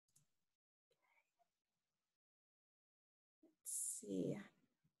See.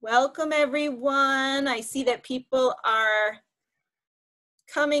 Welcome everyone. I see that people are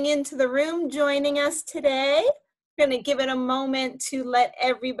coming into the room, joining us today. I'm going to give it a moment to let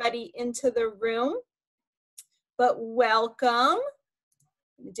everybody into the room. But welcome. I'm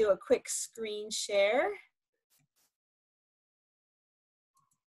going to do a quick screen share.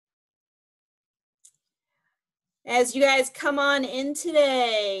 As you guys come on in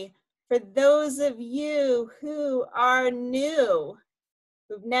today, for those of you who are new,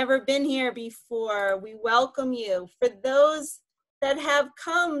 who've never been here before, we welcome you. For those that have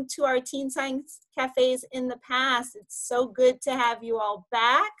come to our Teen Science Cafes in the past, it's so good to have you all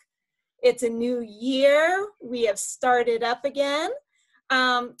back. It's a new year. We have started up again.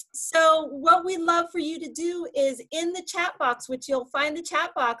 So what we'd love for you to do is in the chat box, which you'll find the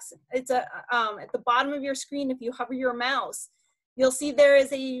chat box, it's at the bottom of your screen. If you hover your mouse, you'll see there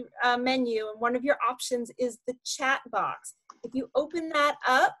is a menu, and one of your options is the chat box. If you open that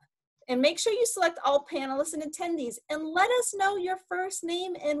up, and make sure you select all panelists and attendees, and let us know your first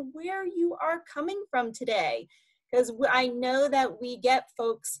name and where you are coming from today. Because I know that we get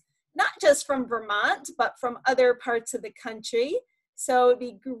folks, not just from Vermont, but from other parts of the country. So it'd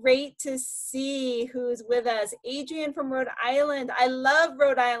be great to see who's with us. Adrian from Rhode Island. I love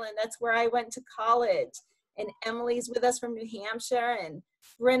Rhode Island. That's where I went to college. And Emily's with us from New Hampshire, and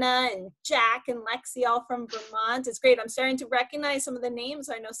Brenna and Jack and Lexi all from Vermont. It's great. I'm starting to recognize some of the names.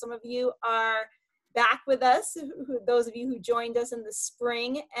 I know some of you are back with us, those of you who joined us in the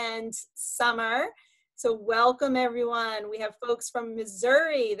spring and summer. So welcome everyone. We have folks from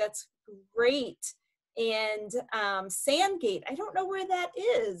Missouri. That's great. And Sandgate, I don't know where that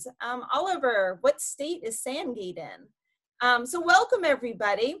is. Oliver, what state is Sandgate in? So welcome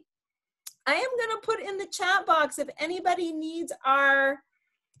everybody. I am going to put in the chat box if anybody needs our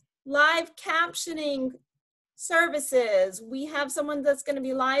live captioning services. We have someone that's going to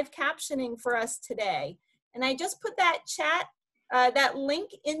be live captioning for us today. And I just put that that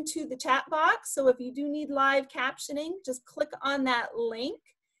link into the chat box. So if you do need live captioning, just click on that link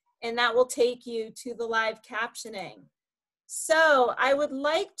and that will take you to the live captioning. So I would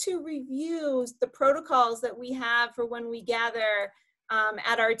like to review the protocols that we have for when we gather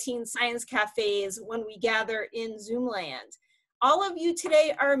at our Teen Science Cafes, when we gather in Zoom land. All of you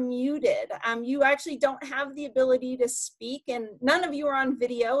today are muted. You actually don't have the ability to speak, and none of you are on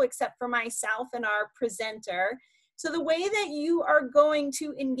video except for myself and our presenter. So the way that you are going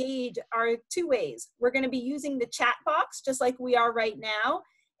to engage are two ways. We're going to be using the chat box just like we are right now,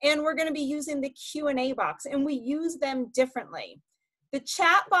 and we're going to be using the Q&A box, and we use them differently. The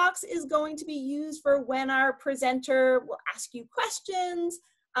chat box is going to be used for when our presenter will ask you questions,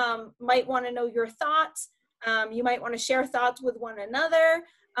 might want to know your thoughts. You might want to share thoughts with one another,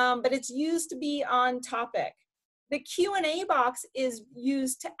 but it's used to be on topic. The Q&A box is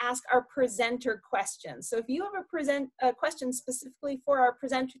used to ask our presenter questions. So if you have a question specifically for our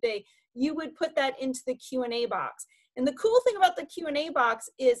presenter today, you would put that into the Q&A box. And the cool thing about the Q&A box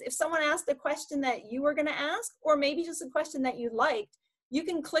is if someone asked a question that you were going to ask, or maybe just a question that you liked, you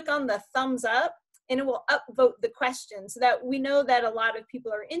can click on the thumbs up and it will upvote the question so that we know that a lot of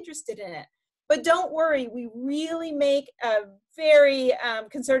people are interested in it. But don't worry, we really make a very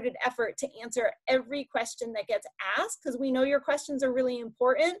concerted effort to answer every question that gets asked, because we know your questions are really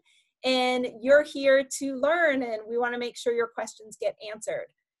important and you're here to learn, and we want to make sure your questions get answered.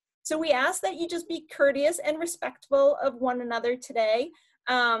 So we ask that you just be courteous and respectful of one another today.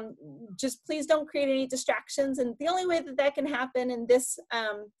 Just please don't create any distractions. And the only way that that can happen in this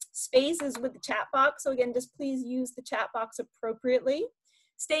space is with the chat box. So again, just please use the chat box appropriately.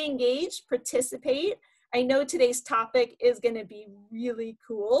 Stay engaged, participate. I know today's topic is going to be really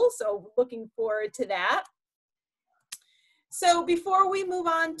cool, so looking forward to that. So before we move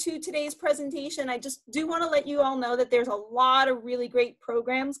on to today's presentation, I just do want to let you all know that there's a lot of really great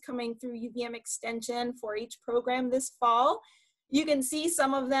programs coming through UVM Extension for each program this fall. You can see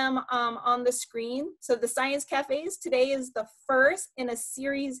some of them on the screen. So the Science Cafes, today is the first in a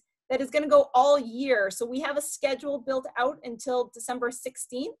series that is going to go all year. So we have a schedule built out until December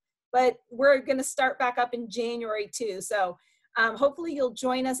 16th, but we're going to start back up in January too. So hopefully you'll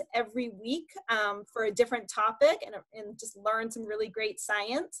join us every week for a different topic and just learn some really great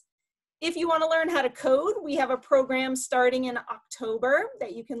science. If you want to learn how to code, we have a program starting in October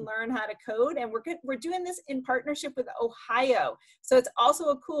that you can learn how to code, and we're doing this in partnership with Ohio. So it's also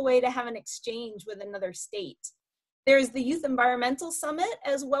a cool way to have an exchange with another state. There's the Youth Environmental Summit,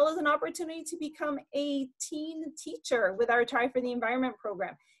 as well as an opportunity to become a teen teacher with our Try for the Environment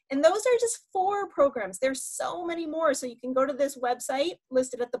program. And those are just 4 programs. There's so many more. So you can go to this website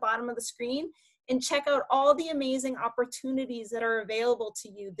listed at the bottom of the screen and check out all the amazing opportunities that are available to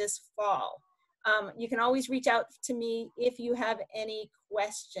you this fall. You can always reach out to me if you have any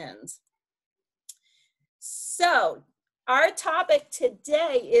questions. So our topic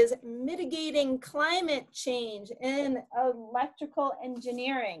today is mitigating climate change in electrical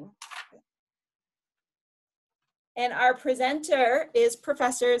engineering. And our presenter is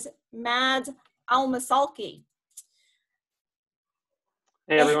Professor Mads Almassalkhi.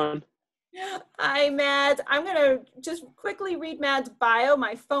 Hey, everyone. Hi, Mads. I'm going to just quickly read Mads' bio.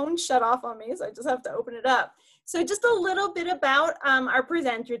 My phone shut off on me, so I just have to open it up. So just a little bit about our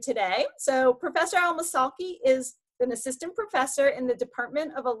presenter today. So Professor Almassalkhi is an assistant professor in the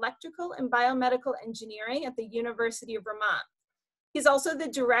Department of Electrical and Biomedical Engineering at the University of Vermont. He's also the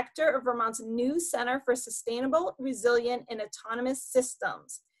director of Vermont's new Center for Sustainable, Resilient, and Autonomous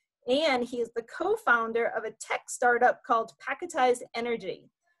Systems. And he is the co-founder of a tech startup called Packetized Energy.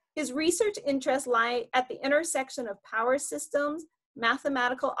 His research interests lie at the intersection of power systems,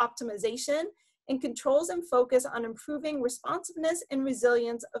 mathematical optimization, and controls and focus on improving responsiveness and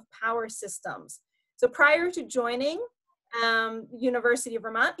resilience of power systems. So prior to joining University of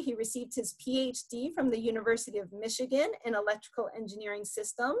Vermont, he received his PhD from the University of Michigan in electrical engineering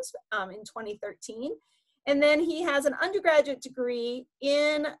systems in 2013. And then he has an undergraduate degree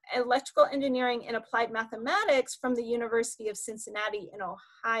in electrical engineering and applied mathematics from the University of Cincinnati in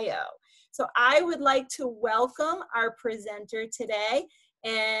Ohio. So I would like to welcome our presenter today.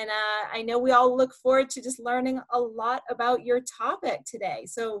 And I know we all look forward to just learning a lot about your topic today.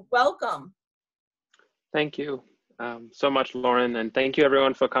 So welcome. Thank you so much, Lauren, and thank you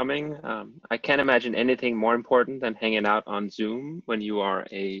everyone for coming. I can't imagine anything more important than hanging out on Zoom when you are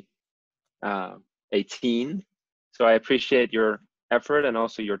a teen. So I appreciate your effort and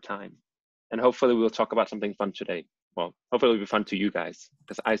also your time. And hopefully we'll talk about something fun today. Well, hopefully it'll be fun to you guys,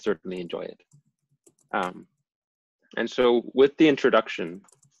 because I certainly enjoy it. And so with the introduction,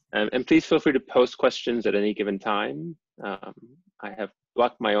 and please feel free to post questions at any given time. I have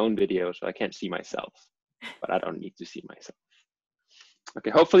blocked my own video, so I can't see myself, but I don't need to see myself.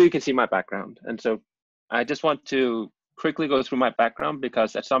 Okay, hopefully you can see my background. And so I just want to quickly go through my background,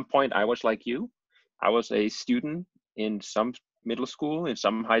 because at some point I was like you. I was a student in some middle school, in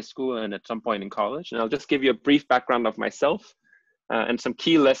some high school, and at some point in college. And I'll just give you a brief background of myself and some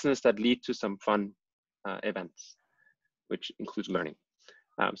key lessons that lead to some fun events, which includes learning.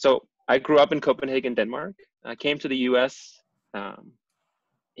 So I grew up in Copenhagen, Denmark. I came to the US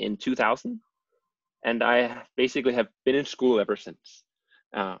in 2000, and I basically have been in school ever since.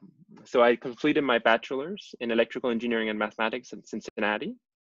 So I completed my bachelor's in electrical engineering and mathematics in Cincinnati.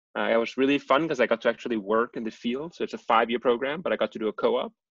 It was really fun because I got to actually work in the field. So it's a 5-year program, but I got to do a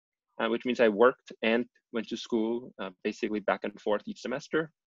co-op, which means I worked and went to school basically back and forth each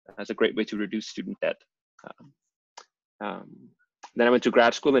semester as a great way to reduce student debt. Then I went to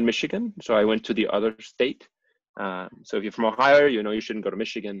grad school in Michigan. So I went to the other state. So if you're from Ohio, you know you shouldn't go to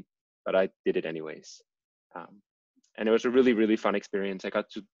Michigan, but I did it anyways. And it was a really, really fun experience. I got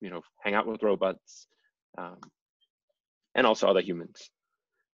to, hang out with robots and also other humans.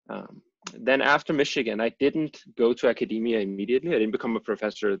 Then after Michigan, I didn't go to academia immediately. I didn't become a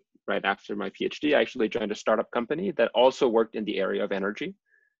professor right after my PhD. I actually joined a startup company that also worked in the area of energy.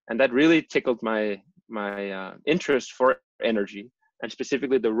 And that really tickled my interest for energy, and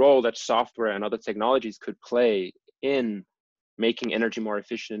specifically the role that software and other technologies could play in making energy more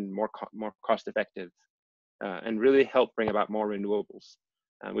efficient, more cost effective, and really help bring about more renewables,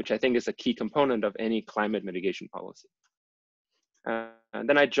 which I think is a key component of any climate mitigation policy. And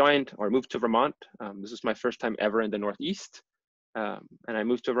then I joined or moved to Vermont. This is my first time ever in the Northeast. And I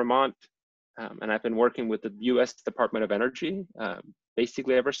moved to Vermont, and I've been working with the US Department of Energy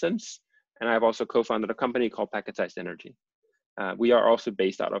basically ever since. And I've also co-founded a company called Packetized Energy. We are also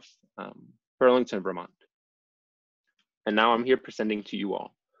based out of Burlington, Vermont. And now I'm here presenting to you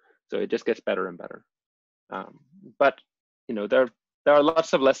all. So it just gets better and better. But there are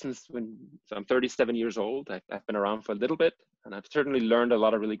lots of lessons. So I'm 37 years old. I've been around for a little bit, and I've certainly learned a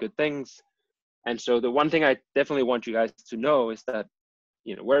lot of really good things. And so the one thing I definitely want you guys to know is that,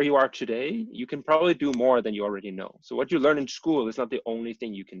 where you are today, you can probably do more than you already know. So what you learn in school is not the only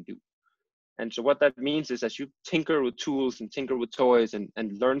thing you can do. And so what that means is, as you tinker with tools and tinker with toys and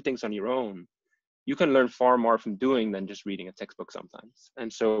learn things on your own, you can learn far more from doing than just reading a textbook sometimes.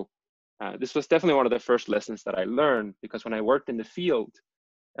 And so this was definitely one of the first lessons that I learned, because when I worked in the field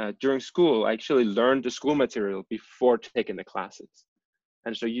during school, I actually learned the school material before taking the classes.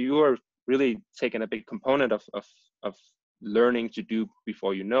 And so you are really taking a big component of learning to do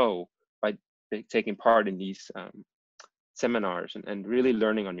before you know, by taking part in these seminars and really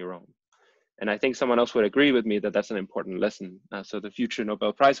learning on your own. And I think someone else would agree with me that that's an important lesson. So the future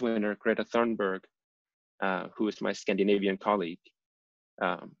Nobel Prize winner, Greta Thunberg, who is my Scandinavian colleague,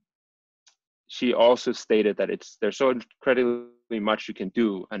 she also stated that there's so incredibly much you can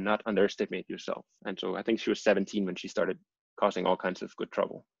do and not underestimate yourself. And so I think she was 17 when she started causing all kinds of good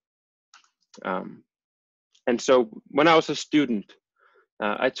trouble. And so when I was a student,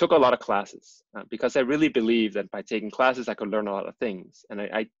 I took a lot of classes because I really believed that by taking classes, I could learn a lot of things. And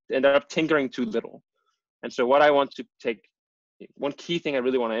I ended up tinkering too little. And so what I want to take, one key thing I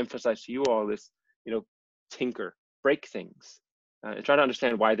really want to emphasize to you all is, tinker, break things, and try to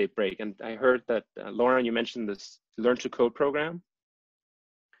understand why they break. And I heard that, Lauren, you mentioned this Learn to Code program.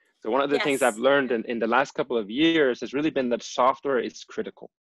 So one of the things I've learned in the last couple of years has really been that software is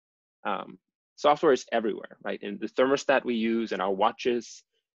critical. Software is everywhere, right? In the thermostat we use, in our watches,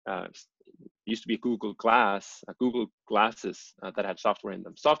 used to be Google Glass, Google Glasses that had software in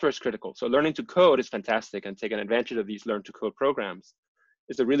them. Software is critical. So learning to code is fantastic, and taking advantage of these Learn to Code programs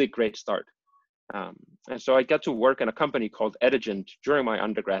is a really great start. And so I got to work in a company called Edigent during my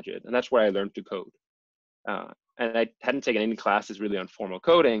undergraduate, and that's where I learned to code. And I hadn't taken any classes really on formal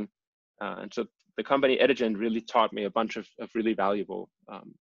coding. And so the company Edigent really taught me a bunch of really valuable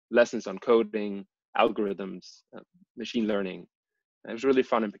lessons on coding, algorithms, machine learning. It was a really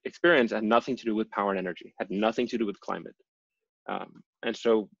fun experience. It had nothing to do with power and energy, had nothing to do with climate. And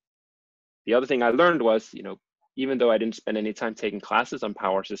so the other thing I learned was, even though I didn't spend any time taking classes on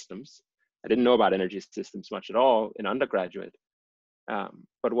power systems, I didn't know about energy systems much at all in undergraduate.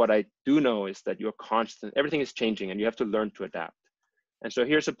 But what I do know is that everything is changing and you have to learn to adapt. And so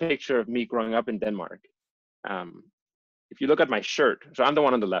here's a picture of me growing up in Denmark. If you look at my shirt, so I'm the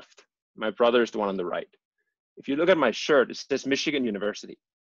one on the left, my brother is the one on the right. If you look at my shirt, it says Michigan University.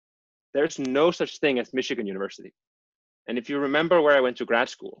 There's no such thing as Michigan University. And if you remember where I went to grad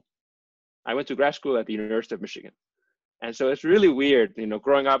school at the University of Michigan. And so it's really weird,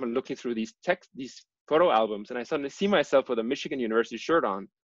 growing up and looking through these photo albums, and I suddenly see myself with a Michigan University shirt on,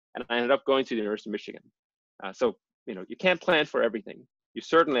 and I ended up going to the University of Michigan. So, you can't plan for everything.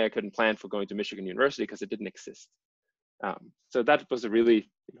 I couldn't plan for going to Michigan University because it didn't exist. So that was a really,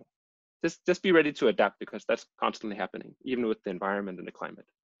 just be ready to adapt, because that's constantly happening, even with the environment and the climate.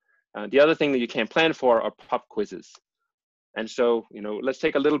 The other thing that you can't plan for are pop quizzes. And so, let's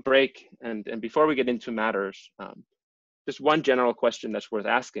take a little break. And before we get into matters, just one general question that's worth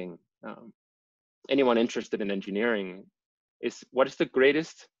asking anyone interested in engineering is, what is the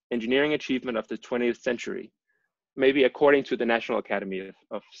greatest engineering achievement of the 20th century? Maybe according to the National Academy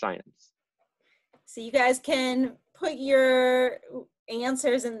of Science. So you guys can put your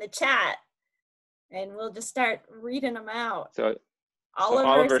answers in the chat and we'll just start reading them out. So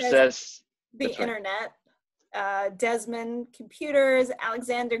Oliver says the right. internet. Desmond, computers.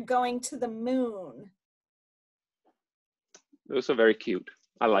 Alexander, going to the moon. Those are very cute.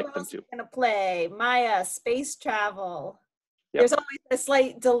 I like them too. Gonna play Maya, space travel. Yep. There's always a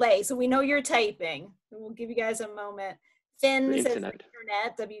slight delay, so we know you're typing. We'll give you guys a moment. Finn says the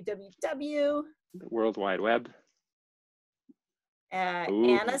internet, www. The World Wide Web.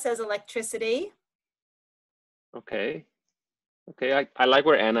 Anna says electricity. Okay. I like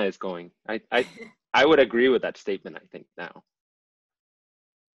where Anna is going. I would agree with that statement, I think, now.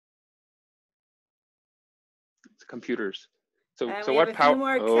 It's computers. So what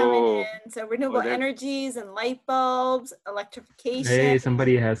power? A few more coming in. So renewable energies and light bulbs, electrification. Hey,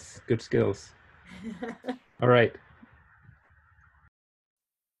 somebody has good skills. All right.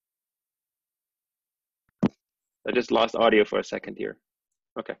 I just lost audio for a second here.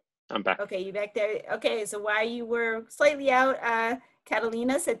 Okay, I'm back. Okay, you back there? Okay, so while you were slightly out,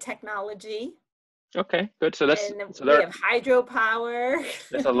 Catalina said technology. Okay, good. So we have hydropower.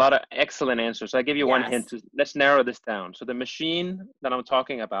 There's a lot of excellent answers. So I give you one hint. Let's narrow this down. So the machine that I'm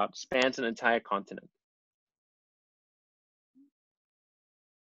talking about spans an entire continent.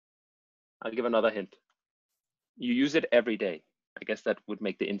 I'll give another hint. You use it every day. I guess that would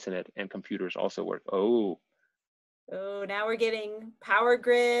make the internet and computers also work. Oh, now we're getting power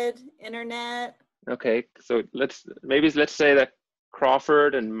grid, internet. Okay, so let's say that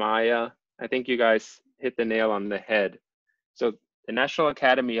Crawford and Maya, I think you guys hit the nail on the head. So the National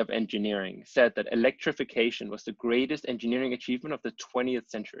Academy of Engineering said that electrification was the greatest engineering achievement of the 20th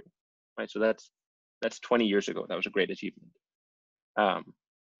century, right? So that's 20 years ago. That was a great achievement.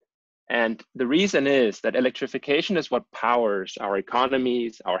 And the reason is that electrification is what powers our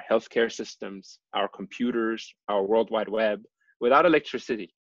economies, our healthcare systems, our computers, our World Wide Web. Without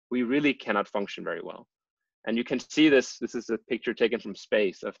electricity, we really cannot function very well. And you can see this is a picture taken from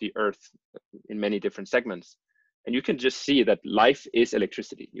space of the Earth in many different segments. And you can just see that life is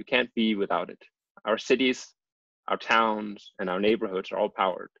electricity. You can't be without it. Our cities, our towns, and our neighborhoods are all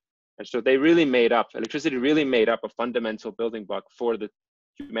powered. And so they really made up, electricity really made up a fundamental building block for the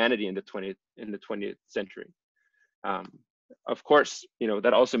humanity in the 20th century. Of course,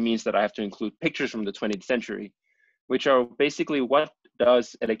 that also means that I have to include pictures from the 20th century, which are basically what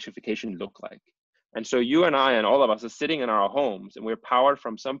does electrification look like. And so you and I and all of us are sitting in our homes, and we're powered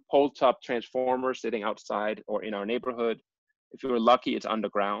from some pole top transformer sitting outside or in our neighborhood. If you're lucky, it's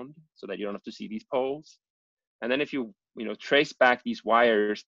underground so that you don't have to see these poles. And then if you trace back these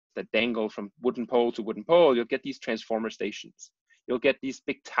wires that dangle from wooden pole to wooden pole, you'll get these transformer stations. You'll get these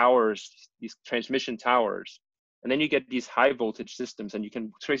big towers, these transmission towers. And then you get these high voltage systems, and you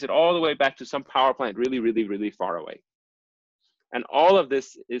can trace it all the way back to some power plant really, really, really far away. And all of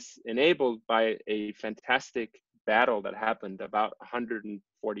this is enabled by a fantastic battle that happened about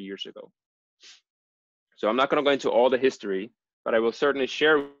 140 years ago. So I'm not going to go into all the history, but I will certainly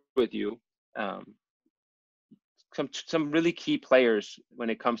share with you some really key players when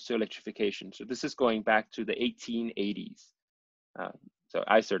it comes to electrification. So this is going back to the 1880s. So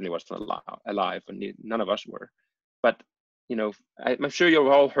I certainly wasn't alive, and none of us were. But I'm sure you've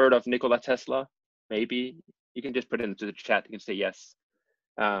all heard of Nikola Tesla. Maybe you can just put it into the chat. You can say yes.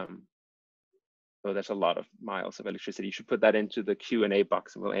 So that's a lot of miles of electricity. You should put that into the Q&A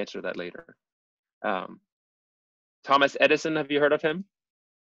box, and we'll answer that later. Thomas Edison, have you heard of him?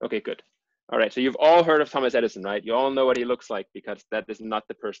 Okay, good. All right, so you've all heard of Thomas Edison, right? You all know what he looks like, because that is not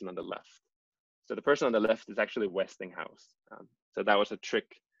the person on the left. So the person on the left is actually Westinghouse. So that was a trick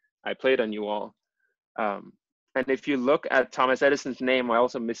I played on you all. And if you look at Thomas Edison's name, I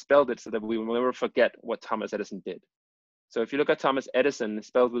also misspelled it so that we will never forget what Thomas Edison did. So if you look at Thomas Edison, it's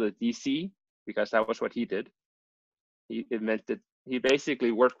spelled with a DC, because that was what he did. It meant that he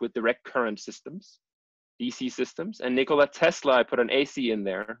basically worked with direct current systems, DC systems. And Nikola Tesla, I put an AC in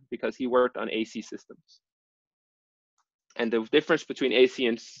there because he worked on AC systems. And the difference between AC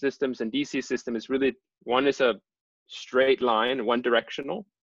and systems and DC system is really, one is a straight line, one directional,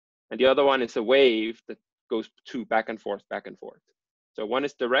 and the other one is a wave that goes back and forth, back and forth. So one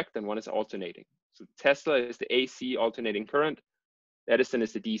is direct and one is alternating. So Tesla is the AC alternating current. Edison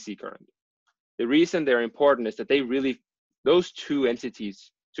is the DC current. The reason they're important is that those two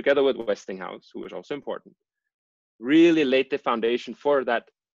entities, together with Westinghouse, who was also important, really laid the foundation for that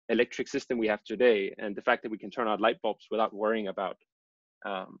electric system we have today, and the fact that we can turn on light bulbs without worrying about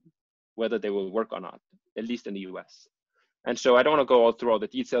whether they will work or not, at least in the US. And so I don't want to go through all the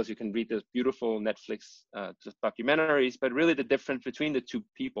details. You can read those beautiful Netflix documentaries, but really the difference between the two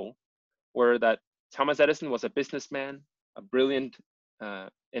people were that Thomas Edison was a businessman, a brilliant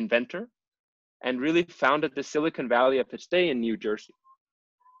inventor, and really founded the Silicon Valley of today in New Jersey.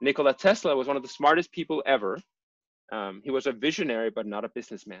 Nikola Tesla was one of the smartest people ever. He was a visionary, but not a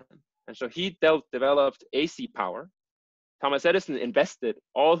businessman. And so he developed AC power. Thomas Edison invested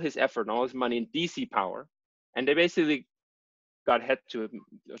all his effort and all his money in DC power. And they basically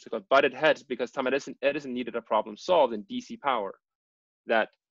butted heads because Thomas Edison needed a problem solved in DC power that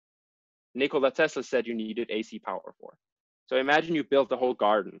Nikola Tesla said you needed AC power for. So imagine you built a whole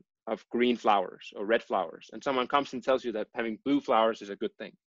garden of green flowers or red flowers, and someone comes and tells you that having blue flowers is a good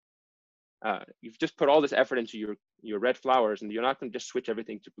thing. You've just put all this effort into your red flowers, and you're not going to just switch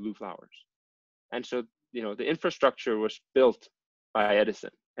everything to blue flowers. And so, the infrastructure was built by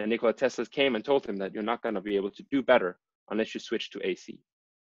Edison, and Nikola Tesla came and told him that you're not going to be able to do better unless you switch to AC.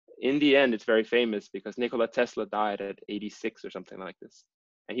 In the end, it's very famous because Nikola Tesla died at 86 or something like this.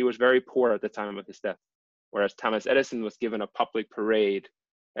 And he was very poor at the time of his death, whereas Thomas Edison was given a public parade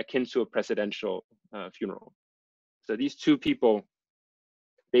akin to a presidential funeral. So these two people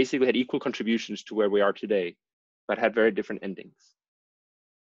basically had equal contributions to where we are today, but had very different endings.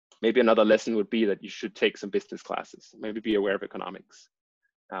 Maybe another lesson would be that you should take some business classes, maybe be aware of economics.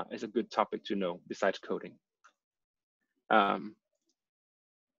 It's a good topic to know besides coding.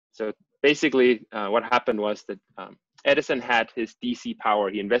 So basically what happened was that Edison had his DC power.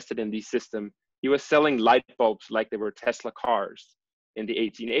 He invested in the system. He was selling light bulbs like they were Tesla cars in the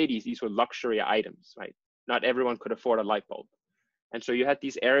 1880s. These were luxury items, right? Not everyone could afford a light bulb. And so you had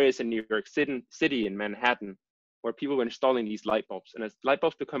these areas in New York City in Manhattan where people were installing these light bulbs. And as light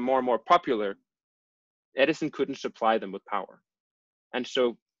bulbs become more and more popular, Edison couldn't supply them with power. And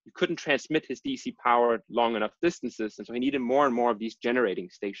so you couldn't transmit his DC power long enough distances. And so he needed more and more of these generating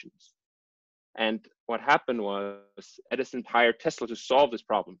stations. And what happened was Edison hired Tesla to solve this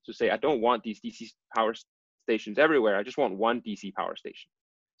problem, to say, I don't want these DC power stations everywhere. I just want one DC power station.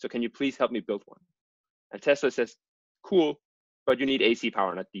 So can you please help me build one? And Tesla says, cool, but you need AC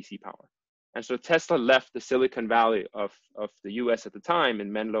power, not DC power. And so Tesla left the Silicon Valley of the US at the time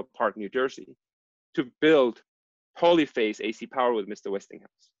in Menlo Park, New Jersey, to build polyphase AC power with Mr.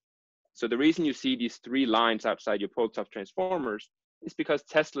 Westinghouse. So the reason you see these 3 lines outside your pole top transformers is because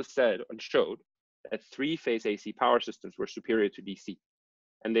Tesla said and showed that 3-phase AC power systems were superior to DC,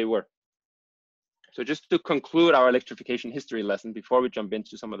 and they were. So just to conclude our electrification history lesson before we jump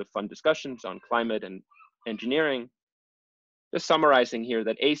into some of the fun discussions on climate and engineering, just summarizing here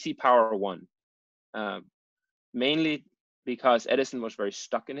that AC power won, mainly because Edison was very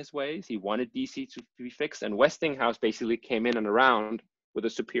stuck in his ways. He wanted DC to be fixed, and Westinghouse basically came in and around with a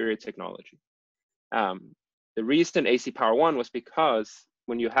superior technology. The reason AC power won was because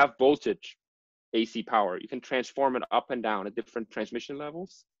when you have voltage AC power, you can transform it up and down at different transmission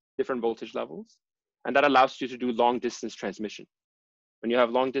levels, different voltage levels, and that allows you to do long distance transmission. When you have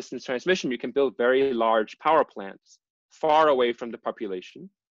long distance transmission, you can build very large power plants far away from the population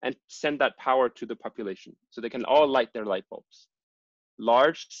and send that power to the population so they can all light their light bulbs.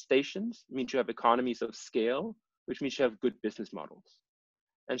 Large stations means you have economies of scale, which means you have good business models.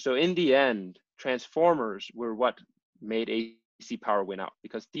 And so in the end, transformers were what made AC power win out,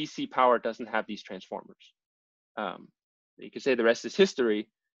 because DC power doesn't have these transformers. You could say the rest is history,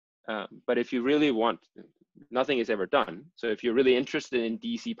 but if you really want, nothing is ever done. So if you're really interested in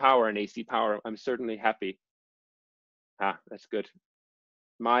DC power and AC power, I'm certainly happy. That's good.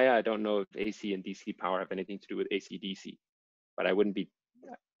 Maya, I don't know if AC and DC power have anything to do with AC/DC, but I wouldn't be,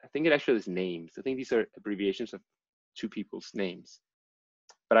 I think it actually is names. I think these are abbreviations of 2 people's names,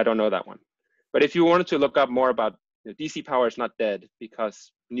 but I don't know that one. But if you wanted to look up more about, DC power is not dead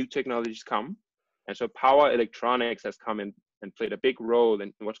because new technologies come. And so power electronics has come in and played a big role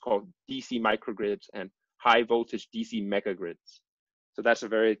in what's called DC microgrids and high voltage DC megagrids. So that's a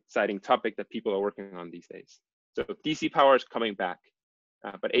very exciting topic that people are working on these days. So DC power is coming back,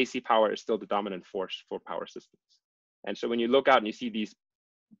 but AC power is still the dominant force for power systems. And so when you look out and you see these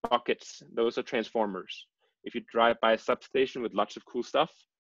buckets, those are transformers. If you drive by a substation with lots of cool stuff,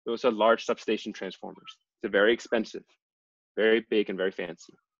 those are large substation transformers. They're very expensive, very big and very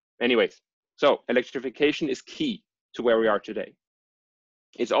fancy. Anyways, so electrification is key to where we are today.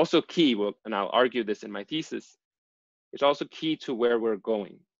 It's also key, and I'll argue this in my thesis, it's also key to where we're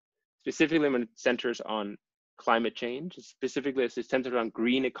going, specifically when it centers on climate change, specifically as it's centered on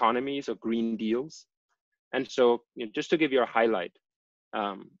green economies or green deals. And so just to give you a highlight,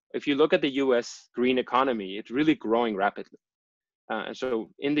 if you look at the US green economy, it's really growing rapidly. And so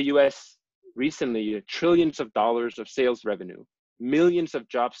in the US recently, trillions of dollars of sales revenue, millions of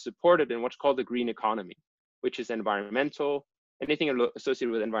jobs supported in what's called the green economy, which is environmental, anything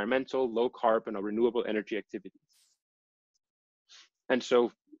associated with environmental, low carbon or renewable energy activities. And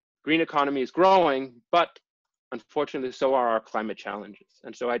so green economy is growing, but unfortunately, so are our climate challenges.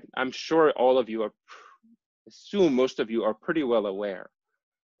 And so I'm sure all of you assume most of you are pretty well aware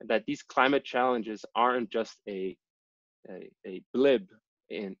that these climate challenges aren't just a blip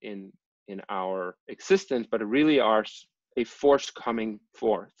in our existence, but it really are a force coming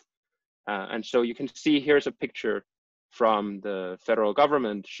forth. And so you can see here's a picture from the federal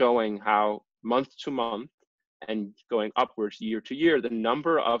government showing how month to month and going upwards year to year, the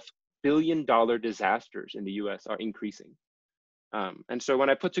number of billion-dollar disasters in the US are increasing. And so when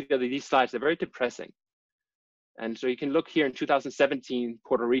I put together these slides, they're very depressing. And so you can look here in 2017,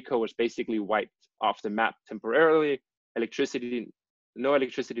 Puerto Rico was basically wiped off the map temporarily, no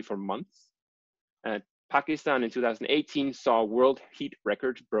electricity for months. Pakistan in 2018 saw world heat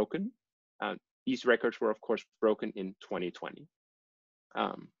records broken. These records were of course broken in 2020.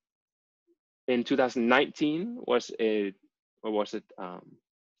 In 2019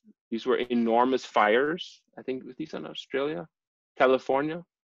 these were enormous fires. I think these are in Australia, California,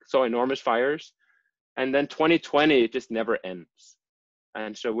 saw enormous fires. And then 2020, it just never ends.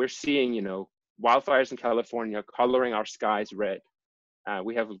 And so we're seeing, wildfires in California coloring our skies red.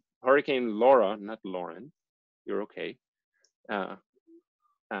 We have Hurricane Laura, not Lauren, you're okay,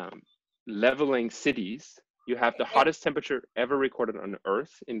 leveling cities. You have the hottest temperature ever recorded on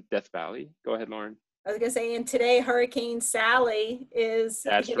Earth in Death Valley. Go ahead, Lauren. I was gonna say, and today Hurricane Sally is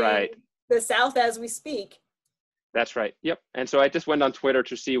hitting the South as we speak. That's right, yep. And so I just went on Twitter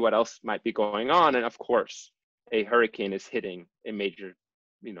to see what else might be going on. And of course, a hurricane is hitting a major,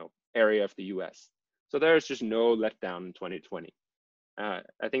 area of the US. So there's just no letdown in 2020. I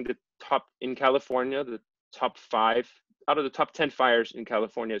think in California, the top 5, out of the top 10 fires in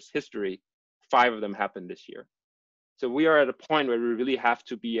California's history, 5 of them happened this year. So we are at a point where we really have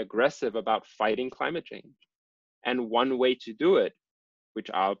to be aggressive about fighting climate change. And one way to do it, which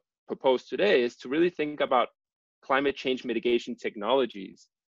I'll propose today, is to really think about climate change mitigation technologies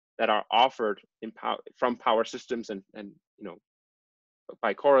that are offered from power systems and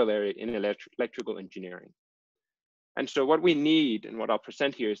by corollary in electrical engineering. And so what we need, and what I'll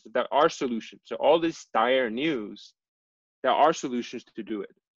present here, is that there are solutions. So all this dire news, there are solutions to do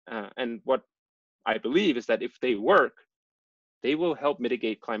it. And what I believe is that if they work, they will help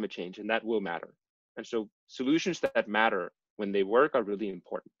mitigate climate change, and that will matter. And so solutions that matter when they work are really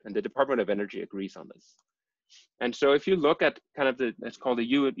important. And the Department of Energy agrees on this. And so if you look at kind of it's called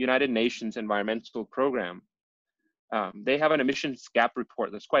the United Nations Environmental Program, they have an emissions gap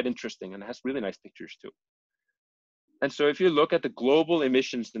report that's quite interesting and it has really nice pictures too. And so if you look at the global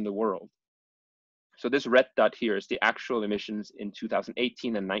emissions in the world, so this red dot here is the actual emissions in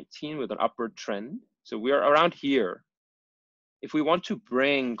 2018 and 19 with an upward trend. So we are around here. If we want to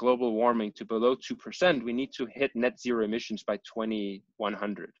bring global warming to below 2%, we need to hit net zero emissions by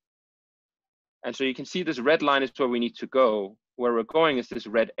 2100. And so you can see this red line is where we need to go. Where we're going is this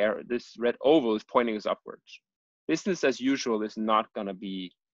red arrow, this red oval is pointing us upwards. Business as usual is not gonna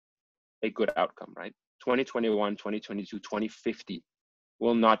be a good outcome, right? 2021, 2022, 2050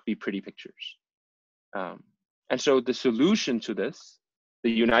 will not be pretty pictures. And so the solution to this,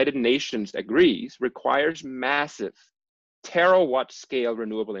 the United Nations agrees, requires massive terawatt scale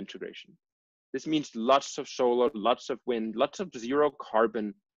renewable integration. This means lots of solar, lots of wind, lots of zero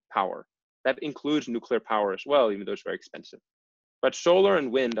carbon power. That includes nuclear power as well, even though it's very expensive. But solar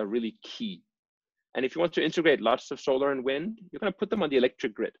and wind are really key. And if you want to integrate lots of solar and wind, you're going to put them on the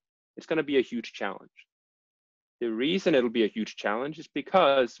electric grid. It's going to be a huge challenge. The reason it'll be a huge challenge is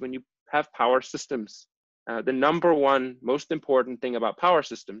because when you have power systems, the number one most important thing about power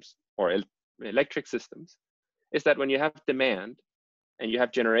systems or electric systems is that when you have demand and you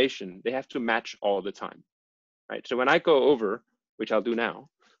have generation, they have to match all the time, right? So when I go over, which I'll do now,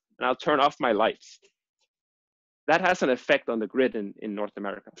 and I'll turn off my lights, that has an effect on the grid in North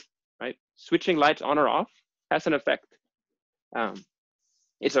America, right? Switching lights on or off has an effect.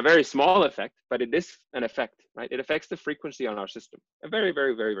 It's a very small effect, but it is an effect, right? It affects the frequency on our system, a very,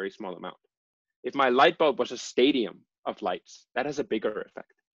 very, very, very small amount. If my light bulb was a stadium of lights, that has a bigger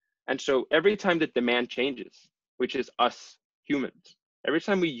effect. And so every time the demand changes, which is us humans, every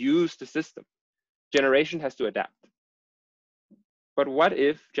time we use the system, generation has to adapt. But what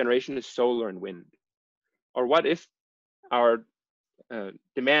if generation is solar and wind? Or what if our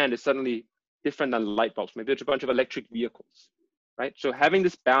demand is suddenly different than light bulbs? Maybe there's a bunch of electric vehicles, right? So having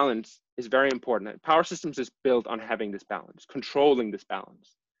this balance is very important. And power systems is built on having this balance, controlling this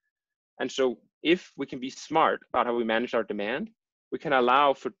balance. And so if we can be smart about how we manage our demand, we can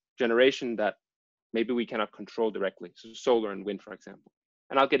allow for generation that maybe we cannot control directly. So solar and wind, for example.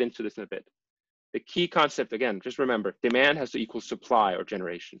 And I'll get into this in a bit. The key concept, again, just remember, demand has to equal supply or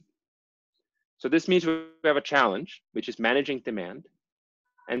generation. So this means we have a challenge, which is managing demand.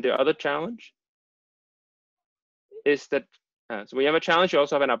 And the other challenge is that, so when you have a challenge, you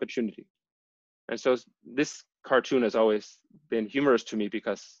also have an opportunity. And so this cartoon has always been humorous to me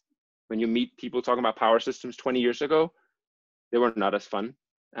because when you meet people talking about power systems 20 years ago, they were not as fun.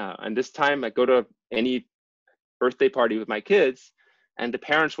 And this time I go to any birthday party with my kids and the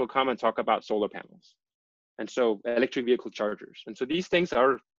parents will come and talk about solar panels. And so electric vehicle chargers. And so these things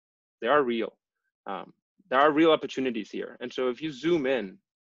they are real. There are real opportunities here. And so if you zoom in,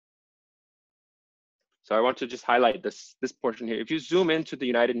 so I want to just highlight this portion here. If you zoom into the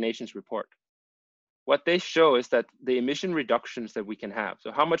United Nations report, what they show is that the emission reductions that we can have,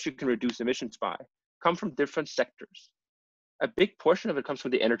 so how much you can reduce emissions by, come from different sectors. A big portion of it comes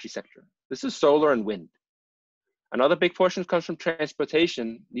from the energy sector. This is solar and wind. Another big portion comes from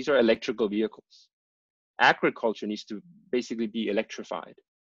transportation. These are electrical vehicles. Agriculture needs to basically be electrified.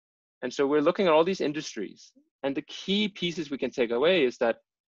 And so we're looking at all these industries. And the key pieces we can take away is that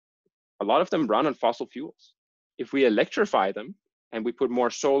a lot of them run on fossil fuels. If we electrify them and we put more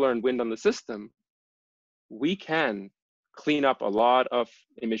solar and wind on the system, we can clean up a lot of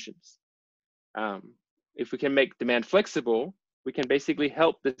emissions. If we can make demand flexible, we can basically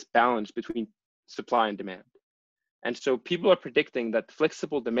help this balance between supply and demand. And so people are predicting that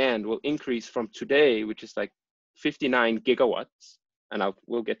flexible demand will increase from today, which is like 59 gigawatts. And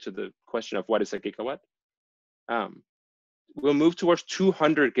we'll get to the question of what is a gigawatt. We'll move towards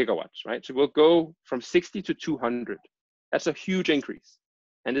 200 gigawatts, right? So we'll go from 60 to 200. That's a huge increase.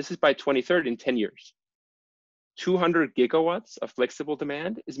 And this is by 2030 in 10 years. 200 gigawatts of flexible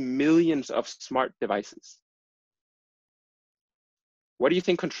demand is millions of smart devices. What do you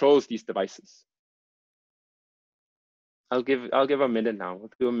think controls these devices? I'll give a minute now. We'll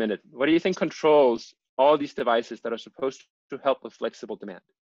do a minute. What do you think controls all these devices that are supposed to help with flexible demand,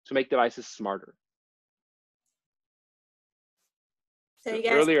 to make devices smarter? So So you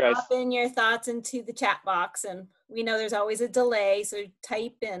guys earlier, drop in your thoughts into the chat box, and we know there's always a delay, so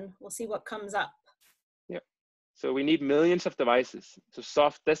type in. We'll see what comes up. yeah. So we need millions of devices. So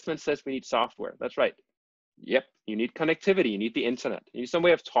Desmond says we need software. That's right. Yep, you need connectivity. You need the internet. You need some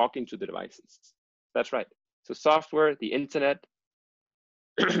way of talking to the devices. That's right. So software, the internet,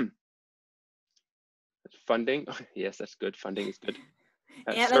 funding. Yes, that's good. Funding is good.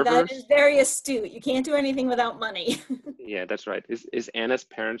 Anna, that Servers. is very astute. You can't do anything without money. Yeah, that's right. Is Anna's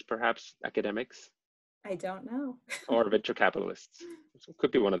parents perhaps academics I don't know. or venture capitalists? So it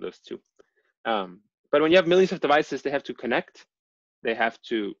could be one of those two. But when you have millions of devices, they have to connect. They have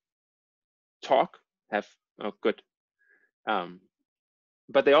to talk. Oh, good.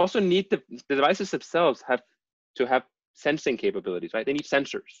 But they also need the devices themselves have to have sensing capabilities, right? They need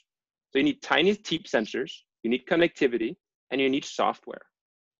sensors. So you need tiny teep sensors, you need connectivity, and you need software.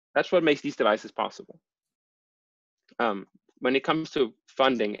 That's what makes these devices possible. When it comes to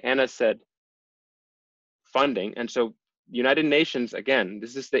funding, Anna said funding. And so United Nations, again,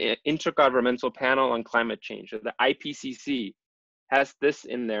 this is the Intergovernmental Panel on Climate Change. The IPCC has this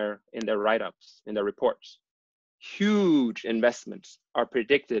in their write-ups, in their reports. Huge investments are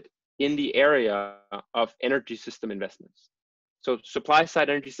predicted in the area of energy system investments. So supply side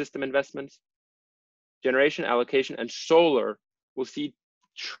energy system investments, generation allocation, and solar will see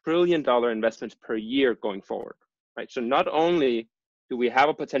trillion-dollar investments per year going forward, right? So not only do we have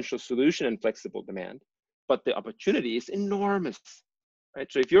a potential solution in flexible demand, but the opportunity is enormous,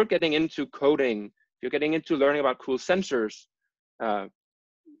 right? So if you're getting into coding, if you're getting into learning about cool sensors,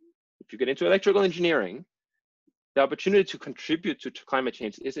 if you get into electrical engineering, the opportunity to contribute to climate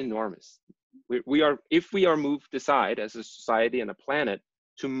change is enormous. If we are decide as a society and a planet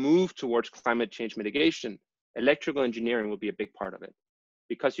to move towards climate change mitigation, electrical engineering will be a big part of it,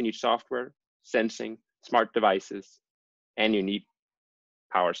 because you need software, sensing, smart devices, and you need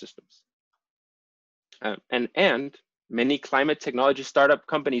power systems. And many climate technology startup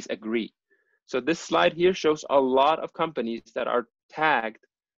companies agree. So this slide here shows a lot of companies that are tagged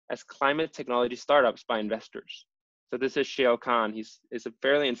as climate technology startups by investors. So this is Shail Khan. He's a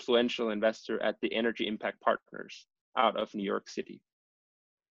fairly influential investor at the Energy Impact Partners out of New York City.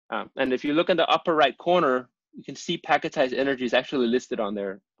 And if you look in the upper right corner, you can see Packetized Energy is actually listed on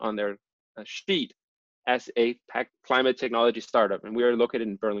their sheet as a climate technology startup, and we are located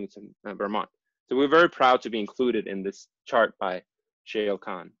in Burlington, Vermont. So we're very proud to be included in this chart by Shail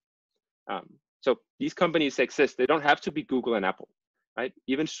Khan. So these companies exist. They don't have to be Google and Apple, right?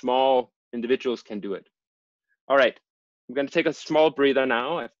 Even small individuals can do it. All right, I'm going to take a small breather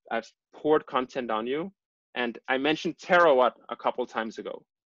now. I've poured content on you, and I mentioned terawatt a couple times ago,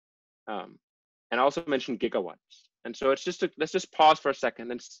 and I also mentioned gigawatts. And so it's let's just pause for a second,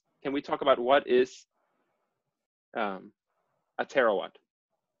 and can we talk about what is a terawatt?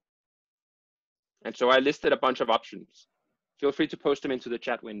 And so I listed a bunch of options. Feel free to post them into the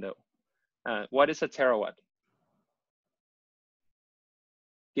chat window. What is a terawatt?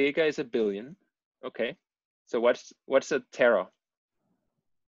 Giga is a billion. Okay. So what's a tera?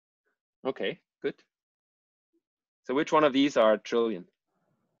 Okay, good. So which one of these are a trillion?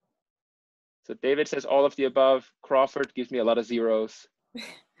 So David says all of the above. Crawford gives me a lot of zeros.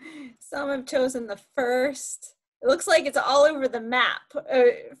 Some have chosen the first. It looks like it's all over the map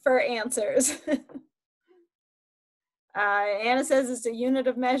for answers. Anna says it's a unit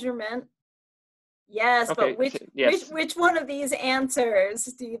of measurement. Yes, okay, but which one of these answers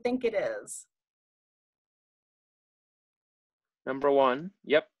do you think it is? Number one.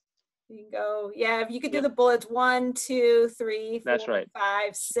 Yep. You can go, yeah, if you could do the bullets 1, 2, 3, 4, that's right.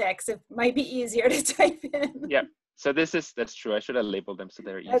 5, 6. It might be easier to type in. Yep. So that's true. I should have labeled them so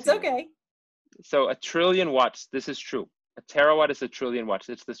they're easier. That's okay. So a trillion watts, this is true. A terawatt is a trillion watts.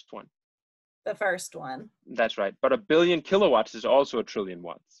 It's this one. The first one. That's right. But a billion kilowatts is also a trillion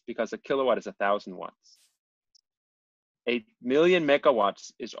watts, because a kilowatt is 1,000 watts. A million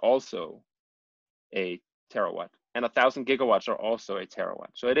megawatts is also a terawatt, and 1,000 gigawatts are also a terawatt.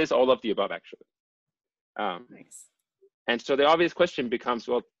 So it is all of the above, actually. Nice. And so the obvious question becomes,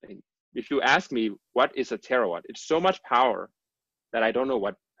 well, if you ask me what is a terawatt, it's so much power that I don't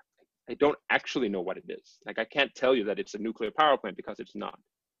actually know what it is. Like, I can't tell you that it's a nuclear power plant, because it's not.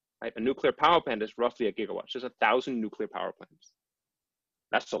 Right? A nuclear power plant is roughly a gigawatt. So there's 1,000 nuclear power plants.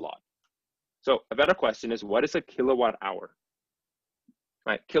 That's a lot. So a better question is, what is a kilowatt hour?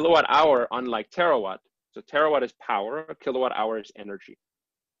 Right? Kilowatt hour, unlike terawatt. So terawatt is power, a kilowatt hour is energy.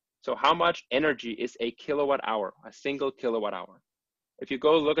 So how much energy is a kilowatt hour, a single kilowatt hour? If you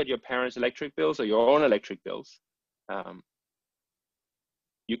go look at your parents' electric bills or your own electric bills,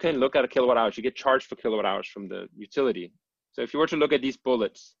 you can look at a kilowatt hours. You get charged for kilowatt hours from the utility. So if you were to look at these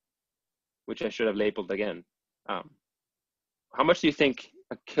bullets, which I should have labeled again, how much do you think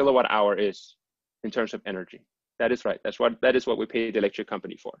a kilowatt hour is in terms of energy? That is right. That is what we pay the electric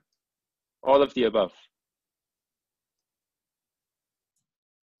company for. All of the above.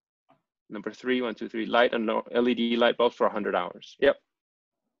 Number 3, 1, 2, 3, light an LED light bulb for 100 hours. Yep.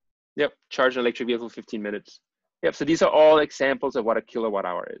 Yep. Charge an electric vehicle 15 minutes. Yep. So these are all examples of what a kilowatt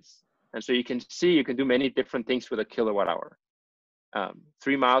hour is. And so you can see you can do many different things with a kilowatt hour.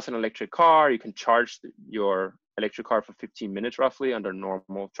 3 miles in an electric car, you can charge your electric car for 15 minutes roughly under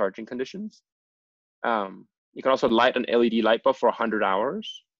normal charging conditions. You can also light an LED light bulb for 100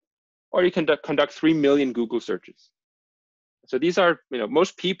 hours, or you can conduct 3 million Google searches. So these are,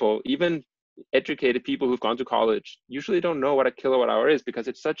 most people, even educated people who've gone to college, usually don't know what a kilowatt hour is because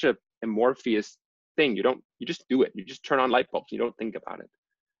it's such a amorphous thing. You just do it. You just turn on light bulbs. You don't think about it.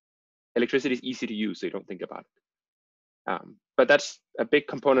 Electricity is easy to use, so you don't think about it. But that's a big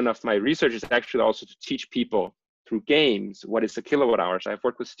component of my research, is actually also to teach people through games what is a kilowatt hour. So I've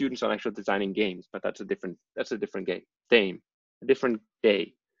worked with students on actually designing games, but that's a different game, a different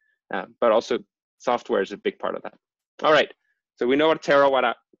day. But also software is a big part of that. All right, so we know what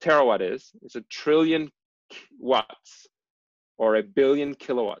a terawatt is. It's a trillion watts or a billion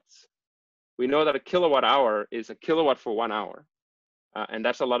kilowatts. We know that a kilowatt hour is a kilowatt for 1 hour, and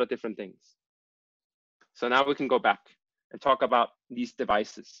that's a lot of different things. So now we can go back and talk about these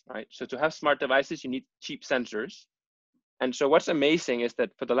devices, right? So to have smart devices, you need cheap sensors. And so what's amazing is that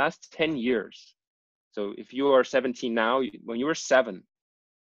for the last 10 years, so if you are 17 now, when you were 7,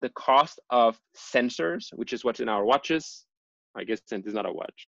 the cost of sensors, which is what's in our watches, I guess since it's not a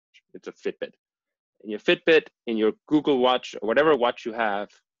watch, it's a Fitbit. In your Fitbit, in your Google Watch, or whatever watch you have,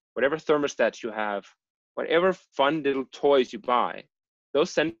 whatever thermostats you have, whatever fun little toys you buy,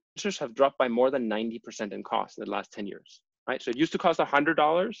 those sensors have dropped by more than 90% in cost in the last 10 years, right? So it used to cost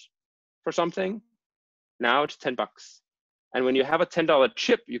 $100 for something. Now it's $10. And when you have a $10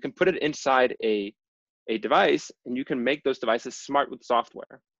 chip, you can put it inside a device, and you can make those devices smart with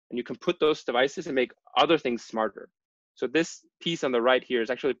software. And you can put those devices and make other things smarter. So this piece on the right here is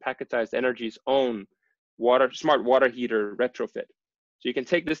actually Packetized Energy's own smart water heater retrofit. So you can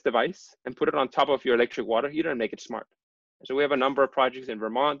take this device and put it on top of your electric water heater and make it smart. So we have a number of projects in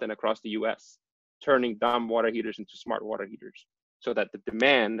Vermont and across the US, turning dumb water heaters into smart water heaters so that the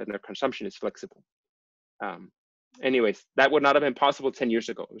demand and the consumption is flexible. Anyways, that would not have been possible 10 years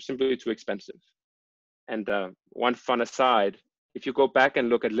ago. It was simply too expensive. And one fun aside, if you go back and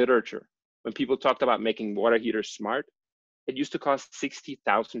look at literature, when people talked about making water heaters smart, it used to cost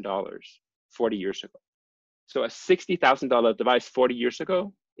 $60,000 40 years ago. So a $60,000 device 40 years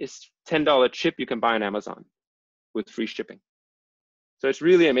ago is $10 chip you can buy on Amazon with free shipping. So it's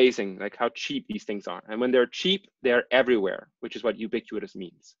really amazing like how cheap these things are. And when they're cheap, they're everywhere, which is what ubiquitous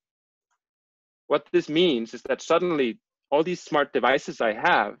means. What this means is that suddenly all these smart devices I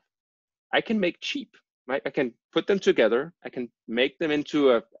have, I can make cheap, right? I can put them together. I can make them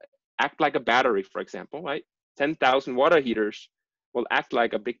into act like a battery, for example, right? 10,000 water heaters will act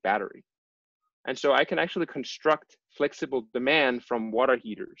like a big battery. And so I can actually construct flexible demand from water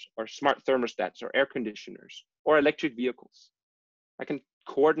heaters or smart thermostats or air conditioners or electric vehicles. I can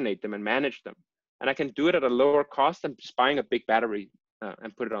coordinate them and manage them. And I can do it at a lower cost than just buying a big battery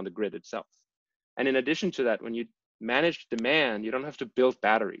and put it on the grid itself. And in addition to that, when you manage demand, you don't have to build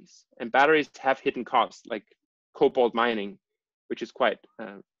batteries. And batteries have hidden costs like cobalt mining, which is quite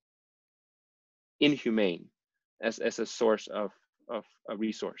inhumane as a source of a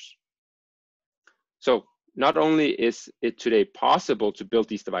resource. So not only is it today possible to build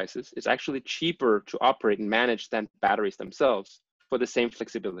these devices, it's actually cheaper to operate and manage than batteries themselves for the same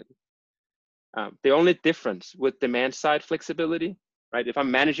flexibility. The only difference with demand side flexibility, right? If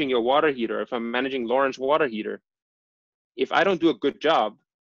I'm managing your water heater, if I'm managing Lauren's water heater, if I don't do a good job,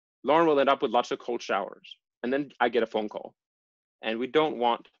 Lauren will end up with lots of cold showers. And then I get a phone call. And we don't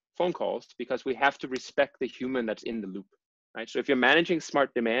want phone calls because we have to respect the human that's in the loop, right? So if you're managing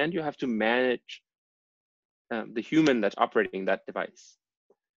smart demand, you have to manage the human that's operating that device.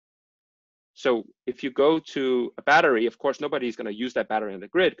 So if you go to a battery, of course, nobody's going to use that battery on the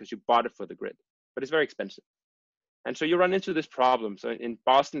grid because you bought it for the grid, but it's very expensive. And so you run into this problem. So in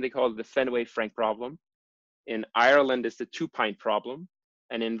Boston, they call it the Fenway-Frank problem. In Ireland, it's the 2-pint problem.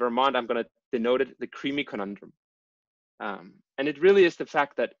 And in Vermont, I'm going to denote it the creamy conundrum. And it really is the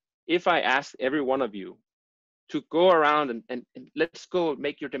fact that if I ask every one of you to go around and let's go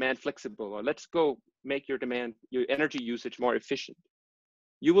make your demand flexible, or let's go make your energy usage more efficient,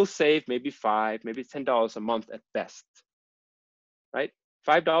 you will save maybe $5, maybe $10 a month at best, right?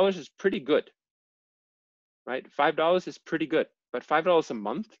 $5 is pretty good. right? $5 is pretty good, but $5 a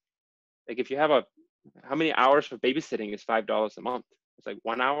month, like if you have how many hours of babysitting is $5 a month? It's like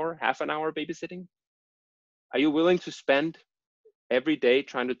 1 hour, half an hour babysitting. Are you willing to spend every day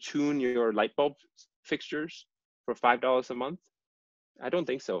trying to tune your light bulb fixtures for $5 a month? I don't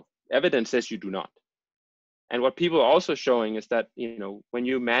think so. Evidence says you do not. And what people are also showing is that, when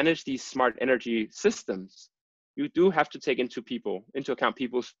you manage these smart energy systems, you do have to take into account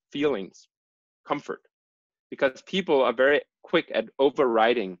people's feelings, comfort, because people are very quick at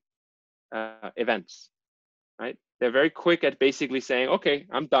overriding events, right? They're very quick at basically saying, okay,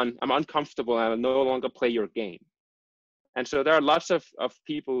 I'm done. I'm uncomfortable. I will no longer play your game. And so there are lots of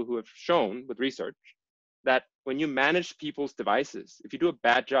people who have shown with research that when you manage people's devices, if you do a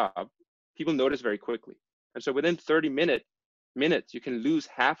bad job, people notice very quickly. And so within 30 minutes, you can lose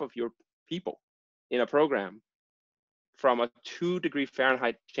half of your people in a program from a 2-degree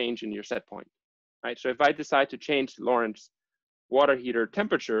Fahrenheit change in your set point, right? So if I decide to change Lauren's water heater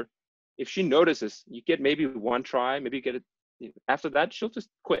temperature, if she notices, you get maybe one try, maybe you get it. After that, she'll just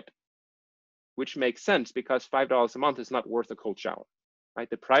quit, which makes sense because $5 a month is not worth a cold shower, right?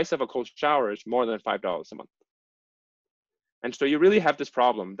 The price of a cold shower is more than $5 a month. And so you really have this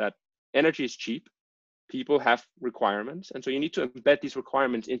problem that energy is cheap, people have requirements, and so you need to embed these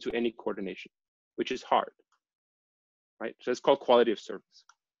requirements into any coordination, which is hard, right? So it's called quality of service.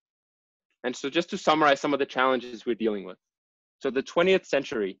 And so just to summarize some of the challenges we're dealing with. So the 20th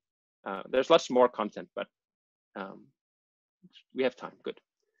century, there's lots more content, but we have time, good.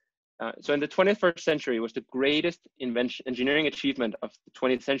 So in the 21st century was the greatest engineering achievement of the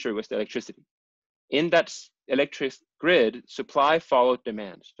 20th century was the electricity. In that electric grid, supply followed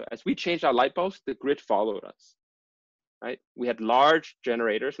demand. So as we changed our light bulbs, the grid followed us, right? We had large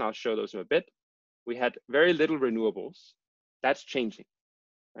generators, and I'll show those in a bit. We had very little renewables. That's changing,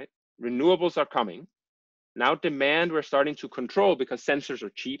 right? Renewables are coming. Now demand we're starting to control because sensors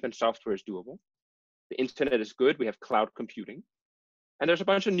are cheap and software is doable. The internet is good, we have cloud computing. And there's a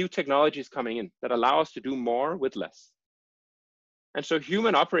bunch of new technologies coming in that allow us to do more with less. And so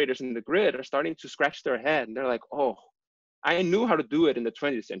human operators in the grid are starting to scratch their head and they're like, oh, I knew how to do it in the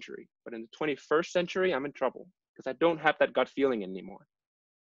 20th century, but in the 21st century, I'm in trouble because I don't have that gut feeling anymore,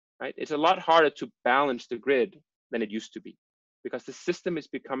 right? It's a lot harder to balance the grid than it used to be because the system is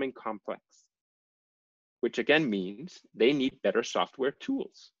becoming complex, which again means they need better software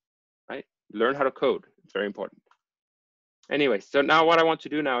tools, right? Learn how to code, it's very important. Anyway, so now what I want to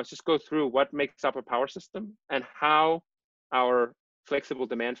do now is just go through what makes up a power system and how our flexible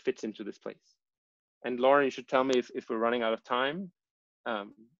demand fits into this place. And Lauren, you should tell me if we're running out of time.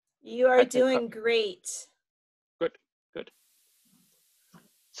 You are doing great. Good, good.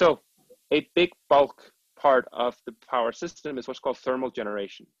 So a big bulk part of the power system is what's called thermal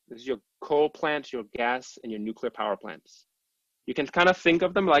generation. This is your coal plants, your gas, and your nuclear power plants. You can kind of think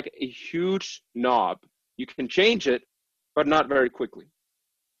of them like a huge knob. You can change it, but not very quickly,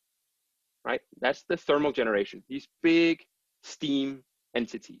 right? That's the thermal generation. These big steam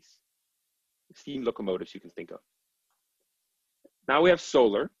entities, steam locomotives you can think of. Now we have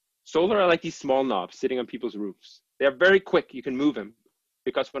solar. Solar are like these small knobs sitting on people's roofs. They're very quick, you can move them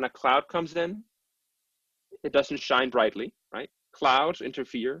because when a cloud comes in, it doesn't shine brightly, right? Clouds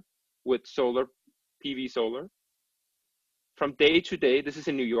interfere with solar, PV solar. From day to day, this is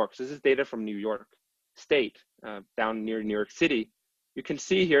in New York, so this is data from New York State, down near New York City. You can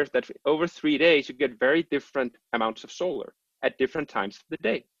see here that over 3 days, you get very different amounts of solar at different times of the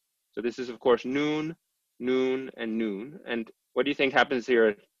day. So this is, of course, noon, noon, and noon. And what do you think happens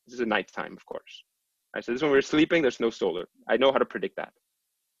here? This is a nighttime, of course. Right, so this is when we're sleeping, there's no solar. I know how to predict that.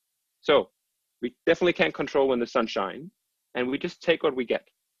 So we definitely can't control when the sun shines, and we just take what we get.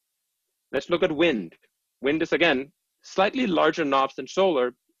 Let's look at wind. Wind is, again, slightly larger knobs than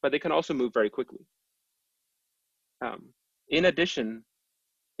solar, but they can also move very quickly. In addition,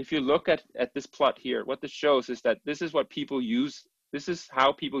 if you look at this plot here, what this shows is that this is what people use. This is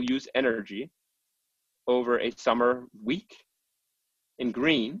how people use energy over a summer week in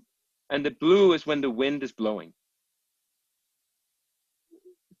green, and the blue is when the wind is blowing.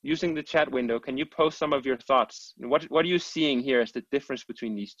 Using the chat window, can you post some of your thoughts? What are you seeing here as the difference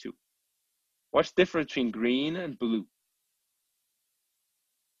between these two? What's different between green and blue?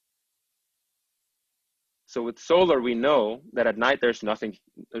 So with solar, we know that at night there's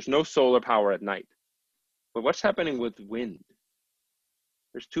no solar power at night. But what's happening with wind?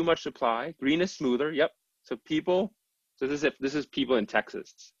 There's too much supply. Green is smoother, yep. So this is people in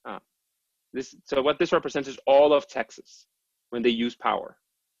Texas. So what this represents is all of Texas when they use power.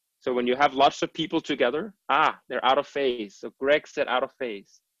 So when you have lots of people together, they're out of phase. So Greg said out of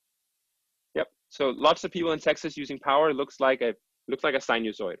phase. Yep, So lots of people in Texas using power looks like a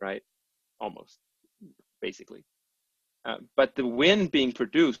sinusoid, right? Almost, basically. But the wind being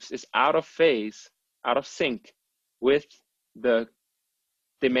produced is out of phase, out of sync with the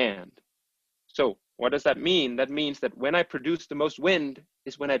demand. So what does that mean? That means that when I produce the most wind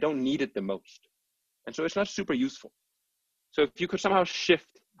is when I don't need it the most. And so it's not super useful. So if you could somehow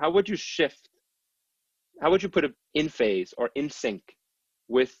shift, how would you shift? How would you put it in phase or in sync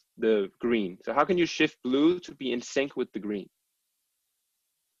with the green? So how can you shift blue to be in sync with the green?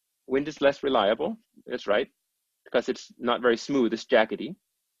 Wind is less reliable, that's right, because it's not very smooth, it's jaggedy.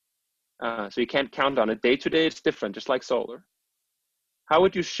 So you can't count on it. Day to day, it's different, just like solar. How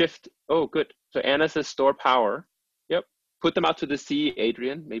would you shift? Oh, good. So Anna says store power. Yep. Put them out to the sea,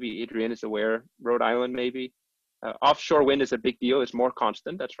 Adrian. Maybe Adrian is aware. Rhode Island, maybe. Offshore wind is a big deal. It's more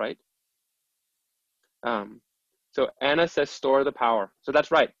constant. That's right. So Anna says store the power. So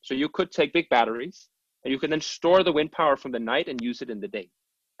that's right. So you could take big batteries and you can then store the wind power from the night and use it in the day.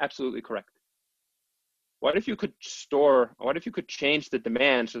 Absolutely correct. What if you could change the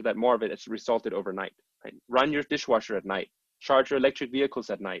demand so that more of it is resulted overnight? Right? Run your dishwasher at night. Charge your electric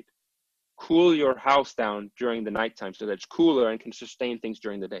vehicles at night, cool your house down during the nighttime so that it's cooler and can sustain things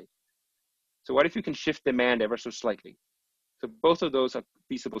during the day. So what if you can shift demand ever so slightly? So both of those are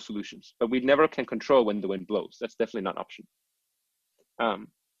feasible solutions, but we never can control when the wind blows. That's definitely not an option.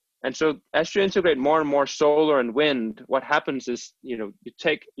 And so as you integrate more and more solar and wind, what happens is, you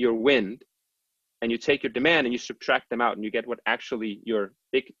take your wind and you take your demand and you subtract them out and you get what actually your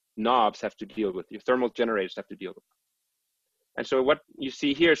big knobs have to deal with, your thermal generators have to deal with. And so what you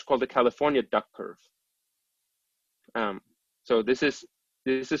see here is called the California duck curve. So this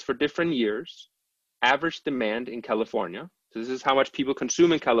is for different years, average demand in California. So this is how much people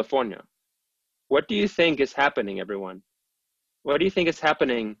consume in California. What do you think is happening, everyone? What do you think is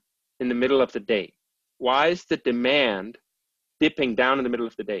happening in the middle of the day? Why is the demand dipping down in the middle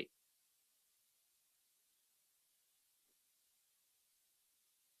of the day?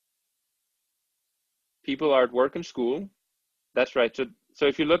 People are at work and school. That's right. So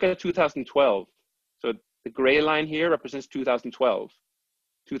if you look at 2012, so the gray line here represents 2012,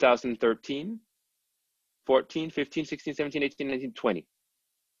 2013, 14, 15, 16, 17, 18, 19, 20.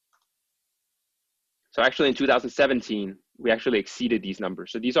 So actually in 2017, we actually exceeded these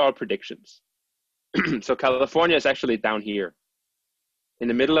numbers. So these are our predictions. So California is actually down here. In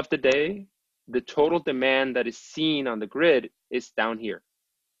the middle of the day, the total demand that is seen on the grid is down here.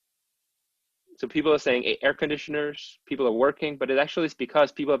 So people are saying air conditioners, people are working, but it actually is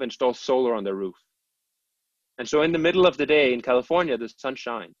because people have installed solar on their roof. And so in the middle of the day in California, the sun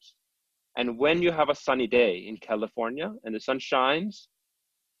shines. And when you have a sunny day in California and the sun shines,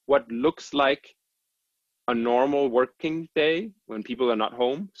 what looks like a normal working day when people are not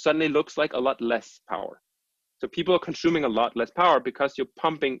home suddenly looks like a lot less power. So people are consuming a lot less power because you're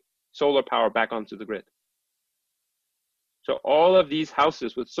pumping solar power back onto the grid. So all of these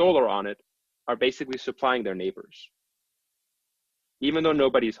houses with solar on it are basically supplying their neighbors, even though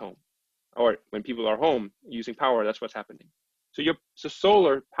nobody's home. Or when people are home using power, that's what's happening. So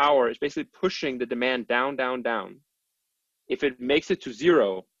solar power is basically pushing the demand down, down, down. If it makes it to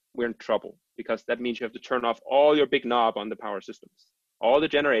zero, we're in trouble because that means you have to turn off all your big knob on the power systems. All the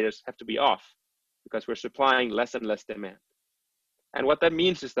generators have to be off because we're supplying less and less demand. And what that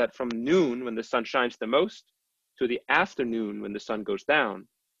means is that from noon, when the sun shines the most, to the afternoon, when the sun goes down,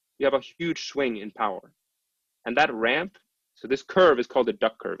 you have a huge swing in power. And that ramp, so this curve is called the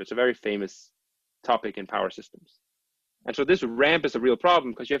duck curve. It's a very famous topic in power systems. And so this ramp is a real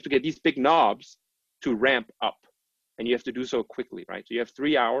problem because you have to get these big knobs to ramp up. And you have to do so quickly, right? So you have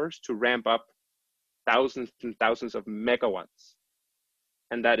 3 hours to ramp up thousands and thousands of megawatts.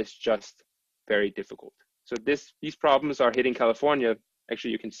 And that is just very difficult. So these problems are hitting California.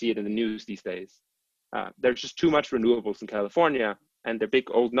 Actually, you can see it in the news these days. There's just too much renewables in California, and the big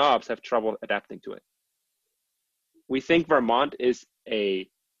old knobs have trouble adapting to it. We think Vermont is we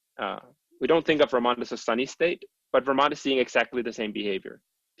don't think of Vermont as a sunny state, but Vermont is seeing exactly the same behavior.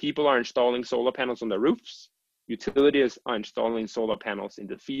 People are installing solar panels on their roofs. Utilities are installing solar panels in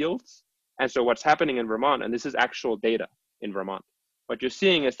the fields. And so what's happening in Vermont, and this is actual data in Vermont, what you're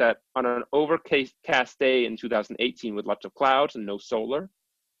seeing is that on an overcast day in 2018 with lots of clouds and no solar,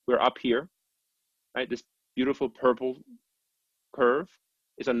 we're up here, right? This beautiful purple curve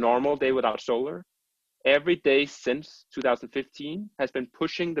is a normal day without solar. Every day since 2015 has been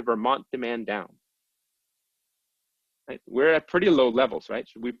pushing the Vermont demand down. Right? We're at pretty low levels, right?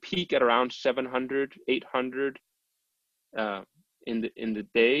 So we peak at around 700, 800 in the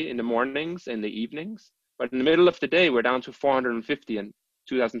day, in the mornings, and the evenings. But in the middle of the day, we're down to 450, and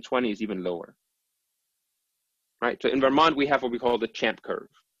 2020 is even lower. right? So in Vermont, we have what we call the champ curve.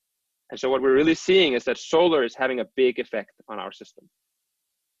 And so what we're really seeing is that solar is having a big effect on our system.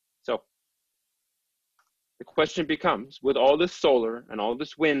 So the question becomes, with all this solar and all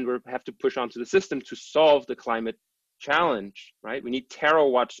this wind we have to push onto the system to solve the climate challenge, right? We need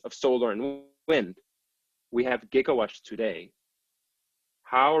terawatts of solar and wind. We have gigawatts today.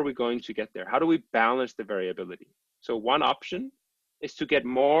 How are we going to get there? How do we balance the variability? So one option is to get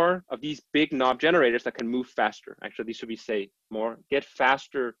more of these big knob generators that can move faster. Actually, these should be say more, get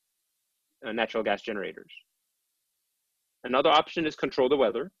faster natural gas generators. Another option is control the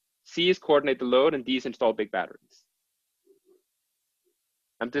weather. C is coordinate the load, and D is install big batteries.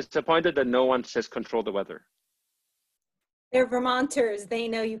 I'm disappointed that no one says control the weather. They're Vermonters. They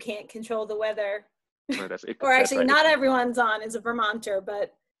know you can't control the weather. Oh, Or actually, right. not everyone's on is a Vermonter,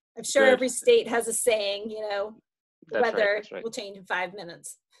 but I'm sure Good. every state has a saying, you know, the weather right. will change in 5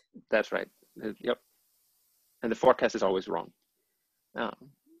 minutes. That's right. Yep. And the forecast is always wrong.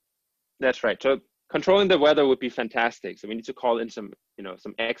 That's right. So controlling the weather would be fantastic. So we need to call in some, you know,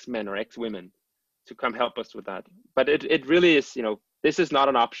 some X-men or X-women to come help us with that. But it really is, you know, this is not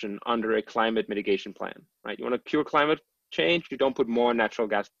an option under a climate mitigation plan, right? You want to cure climate change, you don't put more natural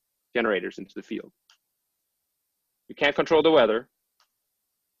gas generators into the field. You can't control the weather.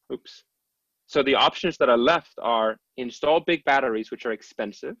 Oops. So the options that are left are install big batteries, which are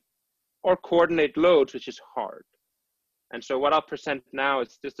expensive, or coordinate loads, which is hard. And so what I'll present now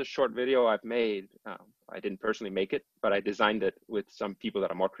is just a short video I've made. I didn't personally make it, but I designed it with some people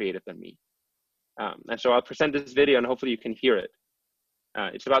that are more creative than me. And so I'll present this video and hopefully you can hear it.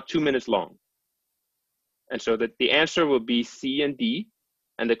 It's about 2 minutes long. And so the answer will be C and D,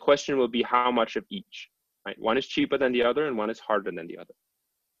 and the question will be how much of each, right? One is cheaper than the other and one is harder than the other.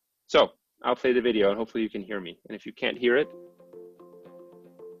 So I'll play the video and hopefully you can hear me. And if you can't hear it,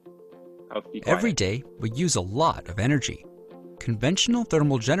 I'll be quiet. Every day, we use a lot of energy. Conventional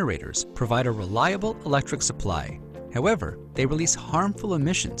thermal generators provide a reliable electric supply. However, they release harmful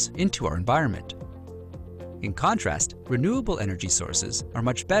emissions into our environment. In contrast, renewable energy sources are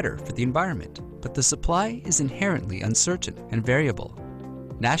much better for the environment, but the supply is inherently uncertain and variable.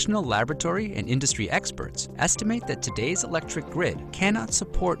 National laboratory and industry experts estimate that today's electric grid cannot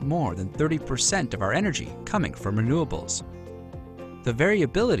support more than 30% of our energy coming from renewables. The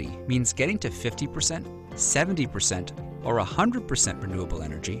variability means getting to 50%, 70%, or 100% renewable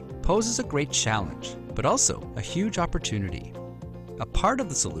energy poses a great challenge, but also a huge opportunity. A part of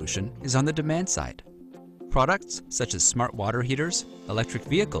the solution is on the demand side. Products such as smart water heaters, electric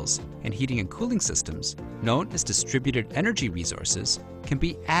vehicles, and heating and cooling systems, known as distributed energy resources, can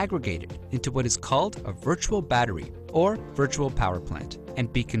be aggregated into what is called a virtual battery or virtual power plant,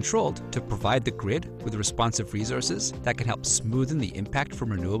 and be controlled to provide the grid with responsive resources that can help smoothen the impact from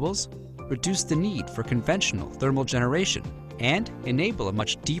renewables, reduce the need for conventional thermal generation, and enable a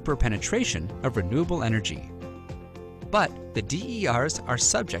much deeper penetration of renewable energy. But the DERs are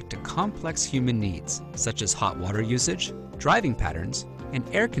subject to complex human needs, such as hot water usage, driving patterns, and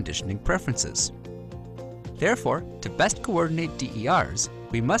air conditioning preferences. Therefore, to best coordinate DERs,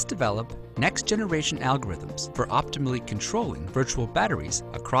 we must develop next-generation algorithms for optimally controlling virtual batteries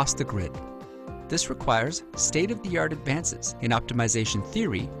across the grid. This requires state-of-the-art advances in optimization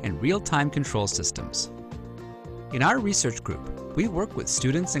theory and real-time control systems. In our research group, we work with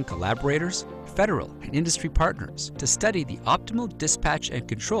students and collaborators, federal and industry partners to study the optimal dispatch and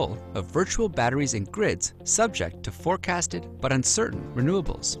control of virtual batteries and grids subject to forecasted but uncertain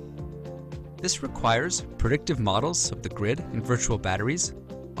renewables. This requires predictive models of the grid and virtual batteries,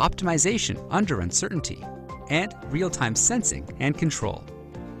 optimization under uncertainty, and real-time sensing and control.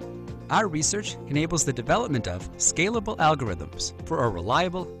 Our research enables the development of scalable algorithms for a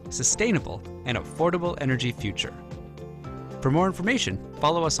reliable, sustainable, and affordable energy future. For more information,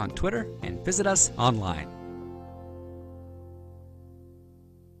 follow us on Twitter and visit us online.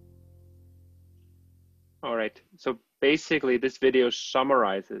 All right, so basically this video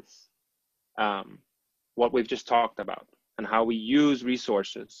summarizes what we've just talked about and how we use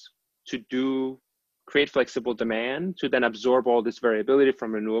resources to create flexible demand to then absorb all this variability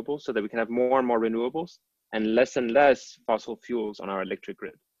from renewables so that we can have more and more renewables and less fossil fuels on our electric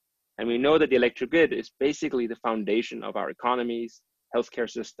grid. And we know that the electric grid is basically the foundation of our economies, healthcare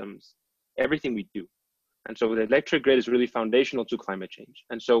systems, everything we do. And so the electric grid is really foundational to climate change.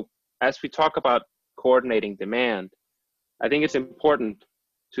 And so as we talk about coordinating demand, I think it's important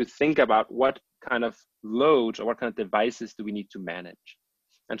to think about what kind of loads or what kind of devices do we need to manage.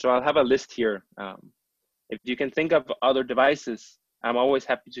 And so I'll have a list here. If you can think of other devices, I'm always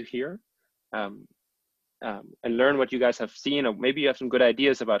happy to hear and learn what you guys have seen, or maybe you have some good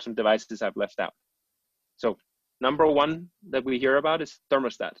ideas about some devices I've left out. So number one that we hear about is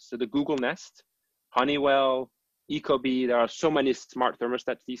thermostats. So the Google Nest, Honeywell, Ecobee, there are so many smart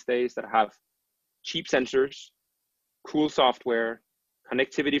thermostats these days that have cheap sensors, cool software,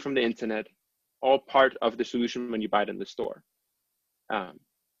 connectivity from the internet, all part of the solution when you buy it in the store.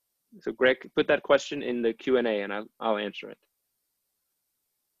 So Greg, put that question in the Q&A and I'll answer it.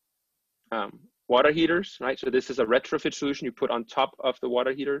 Water heaters, right? So this is a retrofit solution you put on top of the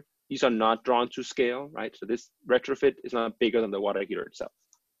water heater. These are not drawn to scale, right? So this retrofit is not bigger than the water heater itself.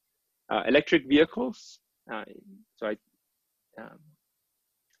 Electric vehicles. I'm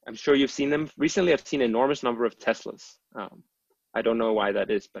sure you've seen them. Recently, I've seen an enormous number of Teslas. I don't know why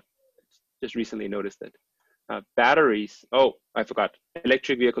that is, but just recently noticed it. Batteries. Oh, I forgot.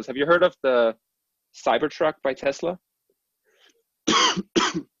 Electric vehicles. Have you heard of the Cybertruck by Tesla?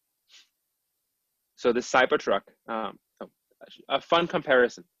 So the Cybertruck, a fun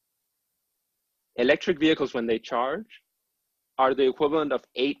comparison. Electric vehicles, when they charge, are the equivalent of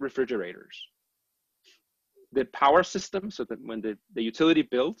 8 refrigerators. The power system, so that when the utility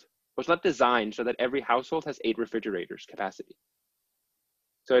built, was not designed so that every household has 8 refrigerators capacity.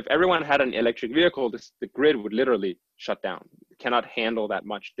 So if everyone had an electric vehicle, the grid would literally shut down. It cannot handle that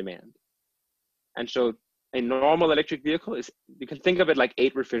much demand. And so a normal electric vehicle is, you can think of it like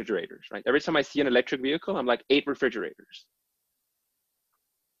 8 refrigerators, right? Every time I see an electric vehicle, I'm like 8 refrigerators.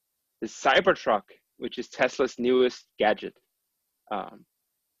 The Cybertruck, which is Tesla's newest gadget,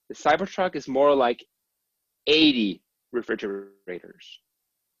 the Cybertruck is more like 80 refrigerators.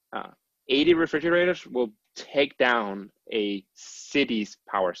 80 refrigerators will take down a city's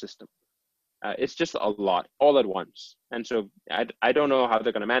power system. It's just a lot, all at once. And so I don't know how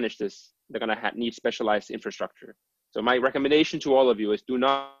they're going to manage this. They're going to need specialized infrastructure. So my recommendation to all of you is do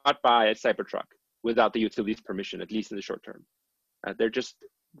not buy a Cybertruck without the utility's permission, at least in the short term. I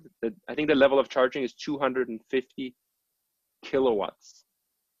think the level of charging is 250 kilowatts.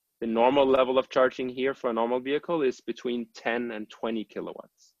 The normal level of charging here for a normal vehicle is between 10 and 20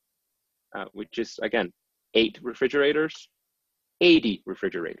 kilowatts, which is, again, 8 refrigerators, 80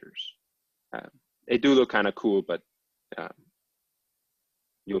 refrigerators. They do look kind of cool, but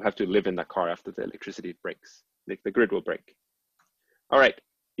you'll have to live in that car after the electricity breaks. The grid will break. All right,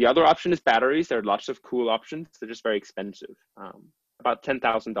 the other option is batteries. There are lots of cool options. They're just very expensive, about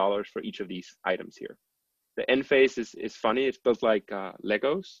 $10,000 for each of these items here. The end phase is funny. It's built like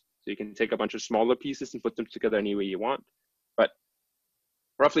Legos. So you can take a bunch of smaller pieces and put them together any way you want. But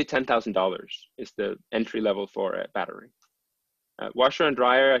roughly $10,000 is the entry level for a battery. Washer and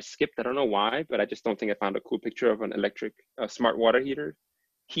dryer, I skipped. I don't know why, but I just don't think I found a cool picture of an electric smart water heater.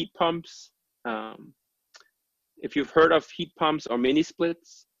 Heat pumps. If you've heard of heat pumps or mini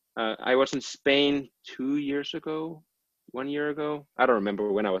splits, I was in Spain 2 years ago, 1 year ago. I don't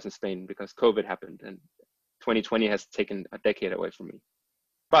remember when I was in Spain because COVID happened and 2020 has taken a decade away from me.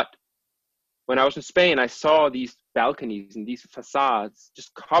 But when I was in Spain, I saw these balconies and these facades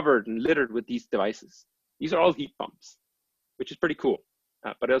just covered and littered with these devices. These are all heat pumps, which is pretty cool.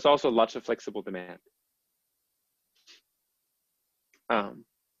 But there's also lots of flexible demand.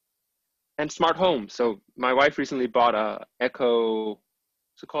 And smart homes. So my wife recently bought a Echo,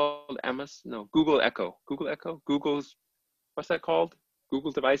 what's it called? Google Echo. Google Echo? Google's, what's that called?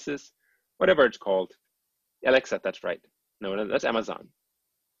 Google devices, whatever it's called. Alexa, that's right. No, that's Amazon.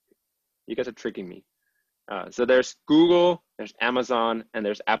 You guys are tricking me. So there's Google, there's Amazon, and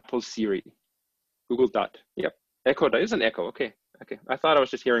there's Apple Siri. Google Dot. Yep. Echo Dot is an Echo. Okay. I thought I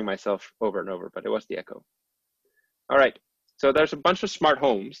was just hearing myself over and over, but it was the Echo. All right. So there's a bunch of smart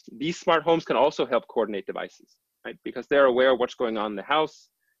homes. These smart homes can also help coordinate devices, right? Because they're aware of what's going on in the house.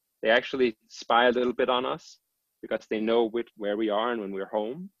 They actually spy a little bit on us because they know where we are and when we're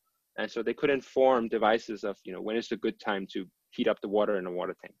home. And so they could inform devices of, when is a good time to heat up the water in a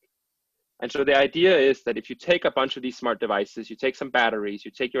water tank. And so the idea is that if you take a bunch of these smart devices, you take some batteries,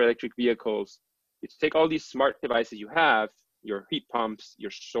 you take your electric vehicles, you take all these smart devices you have, your heat pumps, your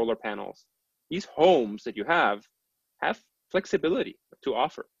solar panels, these homes that you have flexibility to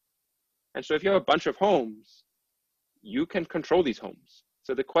offer. And so if you have a bunch of homes, you can control these homes.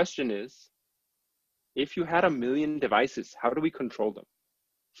 So the question is, if you had 1 million devices, how do we control them?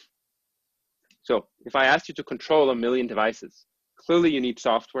 So if I asked you to control 1 million devices, clearly you need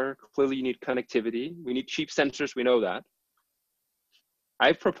software, clearly you need connectivity, we need cheap sensors, we know that.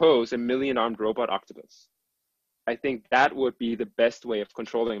 I've proposed a 1 million armed robot octopus. I think that would be the best way of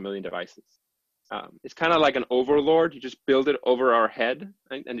controlling 1 million devices. It's kind of like an overlord. You just build it over our head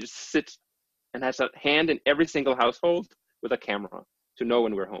and it just sits and has a hand in every single household with a camera to know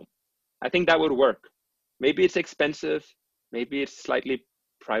when we're home. I think that would work. Maybe it's expensive, maybe it's slightly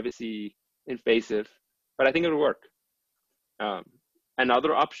privacy invasive, but I think it'll work.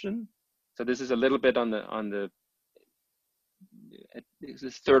 Another option, so this is a little bit on the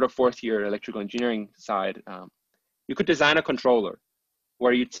this third or fourth year electrical engineering side. You could design a controller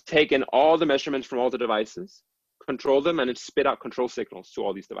where you take in all the measurements from all the devices, control them, and then spit out control signals to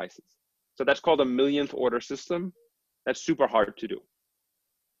all these devices. So that's called a millionth order system. That's super hard to do.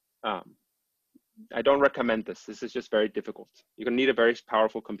 I don't recommend this. This is just very difficult. You're gonna need a very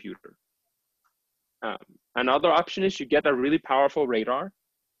powerful computer. Another option is you get a really powerful radar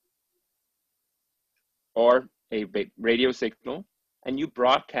or a big radio signal, and you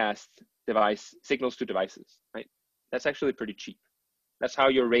broadcast device signals to devices, right? That's actually pretty cheap. That's how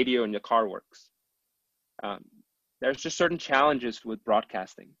your radio in your car works. There's just certain challenges with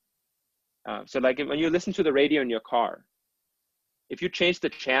broadcasting. So like when you listen to the radio in your car, if you change the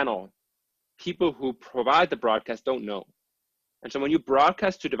channel, people who provide the broadcast don't know. And so when you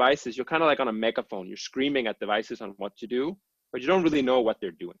broadcast to devices, you're kind of like on a megaphone. You're screaming at devices on what to do, but you don't really know what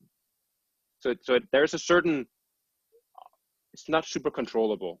they're doing. So there's a certain, it's not super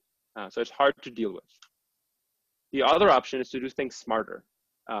controllable. So it's hard to deal with. The other option is to do things smarter.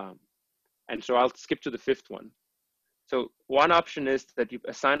 And so I'll skip to the fifth one. So one option is that you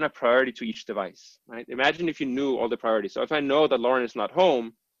assign a priority to each device, right? Imagine if you knew all the priorities. So if I know that Lauren is not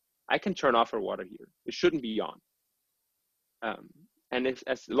home, I can turn off her water heater. It shouldn't be on. And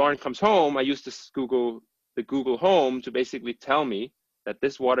as Lauren comes home, I use this the Google Home to basically tell me that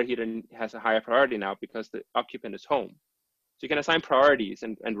this water heater has a higher priority now because the occupant is home. So you can assign priorities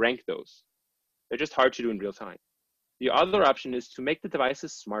and rank those. They're just hard to do in real time. The other option is to make the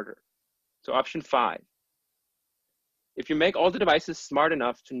devices smarter. So option 5. If you make all the devices smart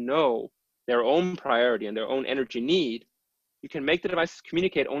enough to know their own priority and their own energy need, you can make the devices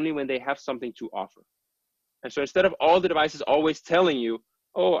communicate only when they have something to offer. And so instead of all the devices always telling you,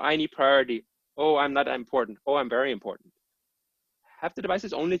 oh, I need priority, oh, I'm not important, oh, I'm very important, have the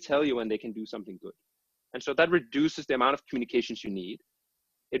devices only tell you when they can do something good. And so that reduces the amount of communications you need.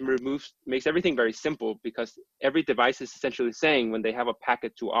 It makes everything very simple because every device is essentially saying when they have a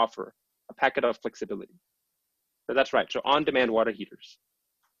packet to offer, a packet of flexibility. So that's right, so on-demand water heaters.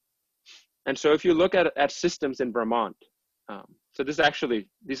 And so if you look at systems in Vermont, so this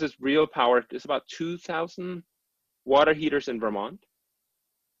is real power. There's about 2,000 water heaters in Vermont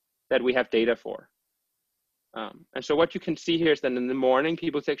that we have data for. And so what you can see here is that in the morning,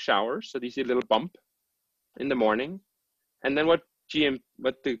 people take showers. So you see a little bump in the morning. And then what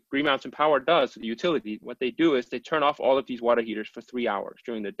the Green Mountain Power does, the utility, what they do is they turn off all of these water heaters for 3 hours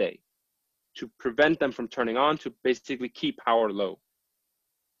during the day to prevent them from turning on, to basically keep power low.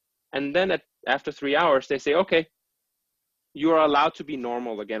 And then after 3 hours, they say, okay, you are allowed to be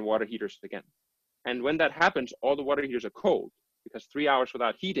normal again, water heaters again. And when that happens, all the water heaters are cold because 3 hours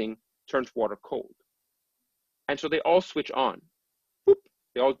without heating turns water cold. And so they all switch on. Boop,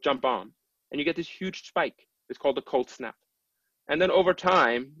 they all jump on. And you get this huge spike. It's called the cold snap. And then over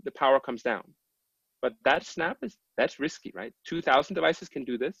time, the power comes down. But that snap that's risky, right? 2,000 devices can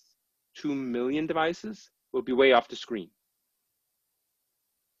do this. 2 million devices will be way off the screen.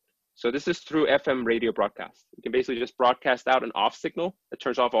 So this is through FM radio broadcast. You can basically just broadcast out an off signal that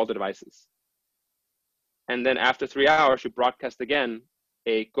turns off all the devices. And then after 3 hours, you broadcast again,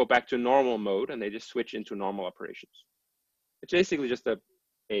 go back to normal mode, and they just switch into normal operations. It's basically just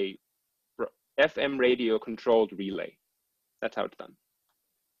a FM radio controlled relay. That's how it's done.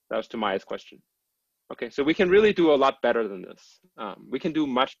 That was to Maya's question. Okay, so we can really do a lot better than this. We can do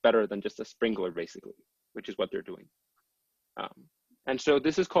much better than just a sprinkler, basically, which is what they're doing. And so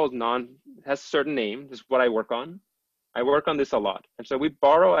this is called has a certain name. This is what I work on. I work on this a lot. And so we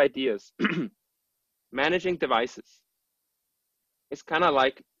borrow ideas. Managing devices. It's kind of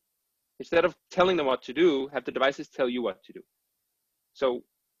like, instead of telling them what to do, have the devices tell you what to do. So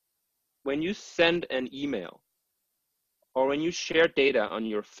when you send an email, or when you share data on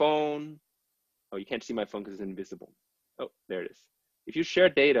your phone, oh, you can't see my phone because it's invisible. Oh, there it is. If you share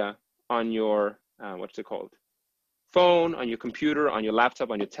data on your, what's it called? Phone, on your computer, on your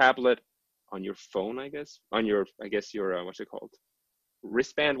laptop, on your tablet, on your phone, I guess, on your, what's it called?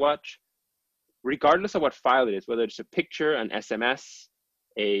 Wristband watch. Regardless of what file it is, whether it's a picture, an SMS,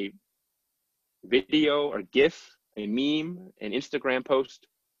 a video or GIF, a meme, an Instagram post,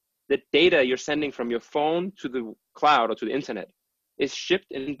 the data you're sending from your phone to the cloud or to the internet is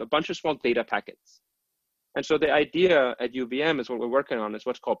shipped in a bunch of small data packets. And so the idea at UVM is what we're working on is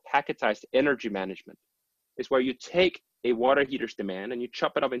what's called packetized energy management. It's where you take a water heater's demand and you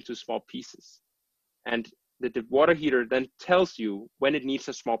chop it up into small pieces. And the water heater then tells you when it needs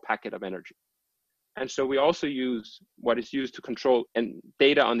a small packet of energy. And so we also use what is used to control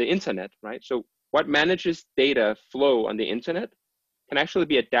data on the internet, right? So what manages data flow on the internet can actually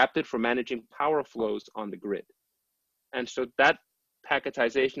be adapted for managing power flows on the grid. And so that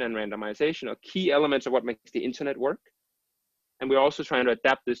packetization and randomization are key elements of what makes the internet work. And we're also trying to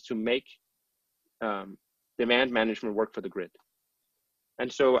adapt this to make demand management work for the grid.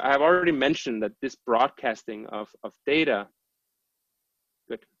 And so I've already mentioned that this broadcasting of data,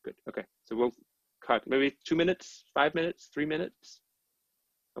 good, okay. So we'll cut maybe 2 minutes, 5 minutes, 3 minutes.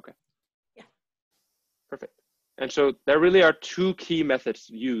 Okay. Yeah. Perfect. And so there really are two key methods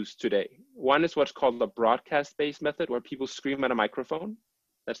used today. One is what's called the broadcast-based method, where people scream at a microphone.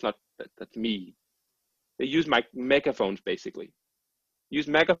 That's me. They use megaphones, basically. Use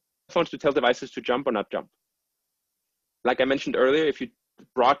megaphones to tell devices to jump or not jump. Like I mentioned earlier, if you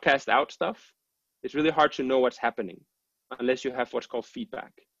broadcast out stuff, it's really hard to know what's happening unless you have what's called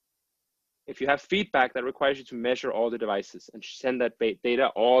feedback. If you have feedback, that requires you to measure all the devices and send that data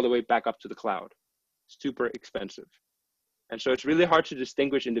all the way back up to the cloud. Super expensive. And so it's really hard to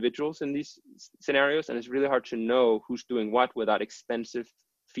distinguish individuals in these scenarios, and it's really hard to know who's doing what without expensive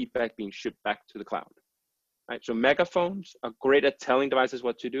feedback being shipped back to the cloud. Right? So megaphones are great at telling devices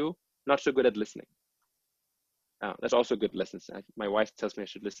what to do, not so good at listening. That's also a good lesson. My wife tells me I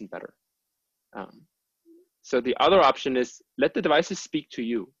should listen better. So the other option is let the devices speak to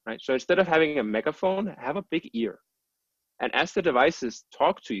you, right? So instead of having a megaphone, have a big ear. And as the devices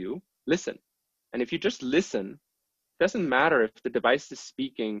talk to you, listen. And if you just listen, it doesn't matter if the device is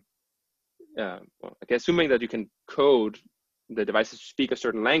speaking, well, okay, assuming that you can code the devices to speak a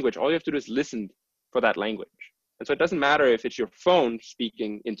certain language, all you have to do is listen for that language. And so it doesn't matter if it's your phone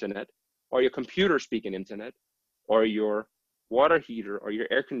speaking internet, or your computer speaking internet, or your water heater, or your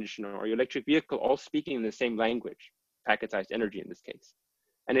air conditioner, or your electric vehicle, all speaking in the same language, packetized energy in this case.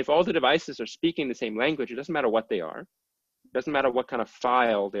 And if all the devices are speaking the same language, it doesn't matter what they are, it doesn't matter what kind of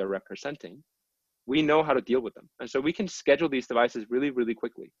file they're representing, we know how to deal with them. And so we can schedule these devices really, really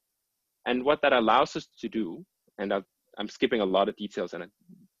quickly. And what that allows us to do, and I'm skipping a lot of details, and I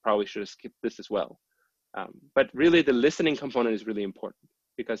probably should have skipped this as well. But really the listening component is really important,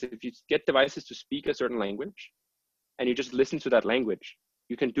 because if you get devices to speak a certain language and you just listen to that language,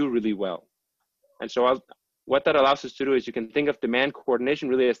 you can do really well. And so what that allows us to do is you can think of demand coordination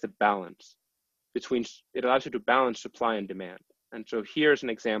really as the balance between, it allows you to balance supply and demand. And so here's an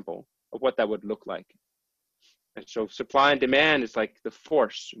example of what that would look like. And so supply and demand is like the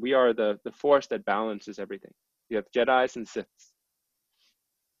force. We are the force that balances everything. You have Jedis and Siths.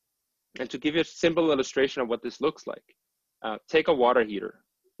 And to give you a simple illustration of what this looks like, take a water heater.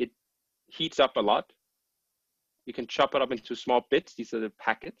 It heats up a lot. You can chop it up into small bits. These are the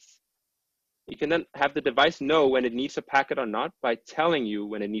packets. You can then have the device know when it needs a packet or not by telling you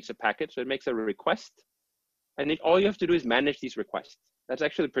when it needs a packet. So it makes a request. And all you have to do is manage these requests. That's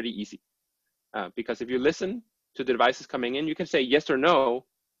actually pretty easy. Because if you listen to the devices coming in, you can say yes or no,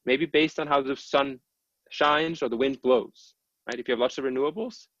 maybe based on how the sun shines or the wind blows. Right? If you have lots of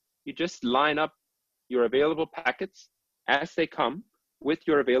renewables, you just line up your available packets as they come with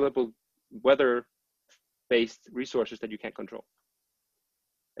your available weather-based resources that you can't control.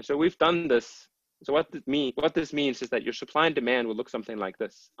 And so we've done this. So what this means is that your supply and demand will look something like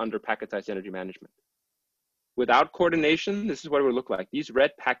this under packetized energy management. Without coordination, this is what it would look like. These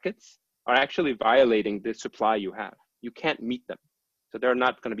red packets are actually violating the supply you have. You can't meet them. So they're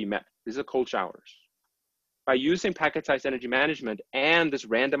not going to be met. These are cold showers. By using packetized energy management and this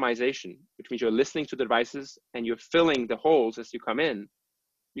randomization, which means you're listening to the devices and you're filling the holes as you come in,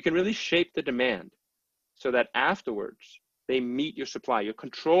 you can really shape the demand so that afterwards they meet your supply. You're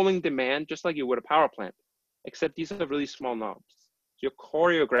controlling demand just like you would a power plant, except these are really small knobs. So you're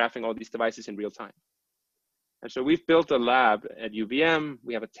choreographing all these devices in real time. And so we've built a lab at UVM.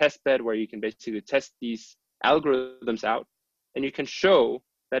 We have a test bed where you can basically test these algorithms out, and you can show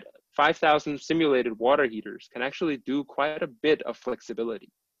that 5,000 simulated water heaters can actually do quite a bit of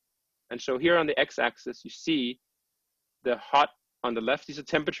flexibility. And so here on the x-axis, you see the hot on the left. These are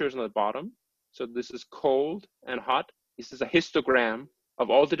temperatures on the bottom. So this is cold and hot. This is a histogram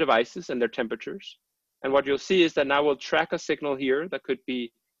of all the devices and their temperatures. And what you'll see is that now we'll track a signal here that could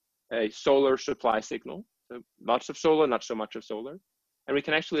be a solar supply signal. So lots of solar, not so much of solar. And we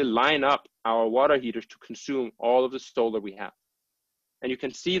can actually line up our water heaters to consume all of the solar we have. And you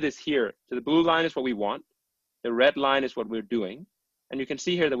can see this here. So the blue line is what we want. The red line is what we're doing. And you can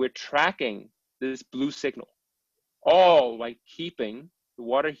see here that we're tracking this blue signal, all by keeping the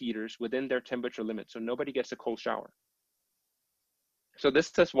water heaters within their temperature limit, so nobody gets a cold shower. So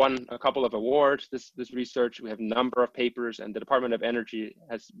this has won a couple of awards, this research. We have a number of papers, and the Department of Energy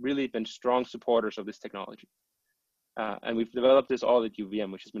has really been strong supporters of this technology. And we've developed this all at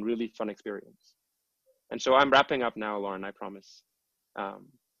UVM, which has been really fun experience. And so I'm wrapping up now, Lauren, I promise.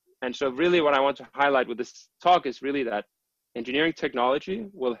 And so really what I want to highlight with this talk is really that engineering technology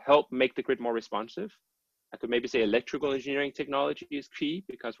will help make the grid more responsive. I could maybe say electrical engineering technology is key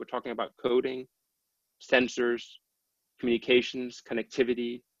because we're talking about coding, sensors, communications,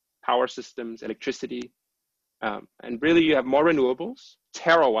 connectivity, power systems, electricity. And really you have more renewables,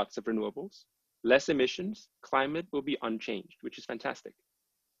 terawatts of renewables, less emissions, climate will be unchanged, which is fantastic.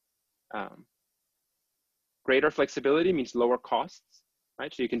 Greater flexibility means lower costs,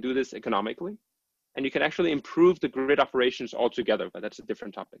 right? So you can do this economically, and you can actually improve the grid operations altogether, but that's a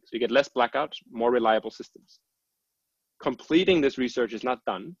different topic. So you get less blackouts, more reliable systems. Completing this research is not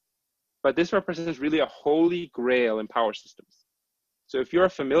done, but this represents really a holy grail in power systems. So if you're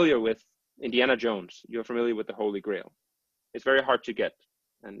familiar with Indiana Jones, you're familiar with the Holy Grail. It's very hard to get,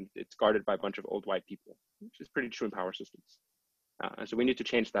 and it's guarded by a bunch of old white people, which is pretty true in power systems. And so we need to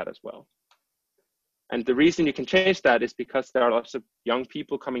change that as well. And the reason you can change that is because there are lots of young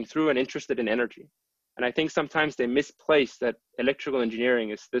people coming through and interested in energy. And I think sometimes they misplace that electrical engineering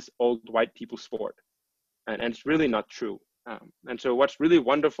is this old white people sport. And it's really not true. And so what's really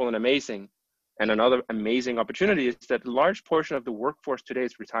wonderful and amazing, and another amazing opportunity, is that a large portion of the workforce today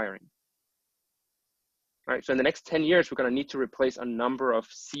is retiring. All right, so in the next 10 years, we're going to need to replace a number of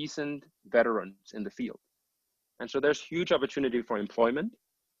seasoned veterans in the field. And so there's huge opportunity for employment,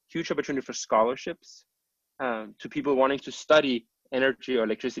 huge opportunity for scholarships to people wanting to study energy or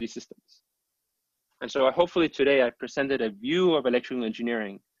electricity systems. And so hopefully today I presented a view of electrical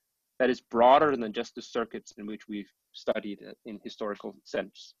engineering that is broader than just the circuits in which we've studied in historical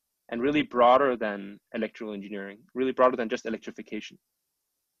sense, and really broader than electrical engineering, really broader than just electrification.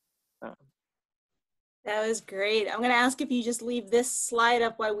 That was great. I'm going to ask if you just leave this slide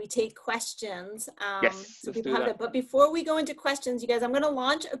up while we take questions. Yes, so people have that. But before we go into questions, you guys, I'm going to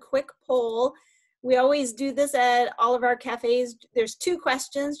launch a quick poll. We always do this at all of our cafes. There's 2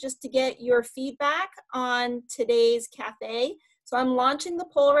 questions just to get your feedback on today's cafe. So I'm launching the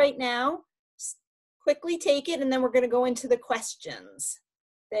poll right now. Just quickly take it, and then we're going to go into the questions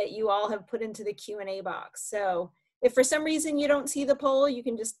that you all have put into the Q&A box. So if for some reason you don't see the poll, you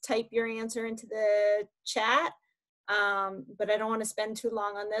can just type your answer into the chat. But I don't want to spend too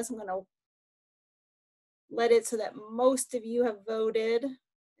long on this. I'm going to let it so that most of you have voted.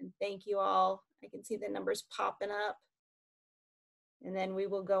 And thank you all. I can see the numbers popping up. And then we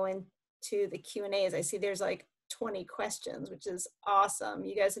will go into the Q&As. I see there's like 20 questions, which is awesome.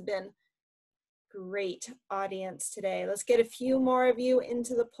 You guys have been great audience today. Let's get a few more of you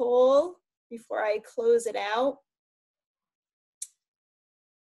into the poll before I close it out.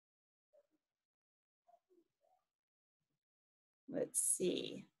 Let's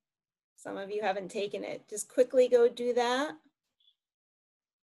see. Some of you haven't taken it. Just quickly go do that.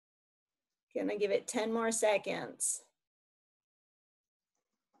 Gonna give it 10 more seconds.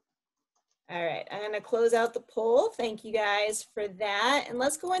 All right, I'm gonna close out the poll. Thank you guys for that. And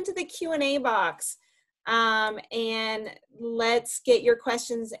let's go into the Q&A box and let's get your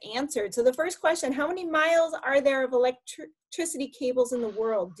questions answered. So the first question, how many miles are there of electricity cables in the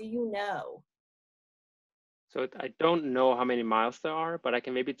world? Do you know? So I don't know how many miles there are, but I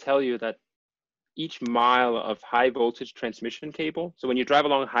can maybe tell you that each mile of high voltage transmission cable, so when you drive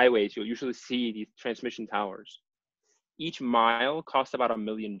along highways, you'll usually see these transmission towers. Each mile costs about $1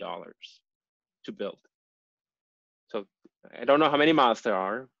 million to build. So I don't know how many miles there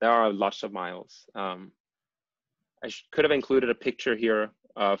are. There are lots of miles. I could have included a picture here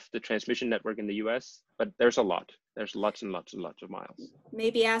of the transmission network in the US, but there's a lot. There's lots and lots and lots of miles.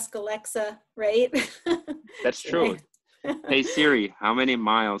 Maybe ask Alexa, right? That's true. Hey Siri, how many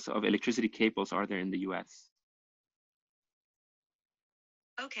miles of electricity cables are there in the US?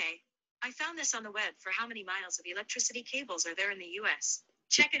 Okay, I found this on the web for how many miles of electricity cables are there in the US.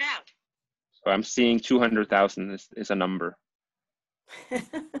 Check it out. So I'm seeing 200,000 is a number.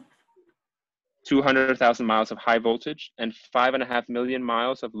 200,000 miles of high voltage and 5.5 million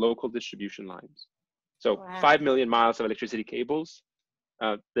miles of local distribution lines. So wow. 5 million miles of electricity cables.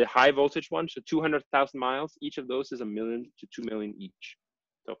 The high voltage one, so 200,000 miles, each of those is $1 million to $2 million each.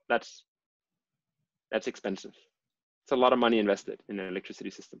 So that's expensive. It's a lot of money invested in electricity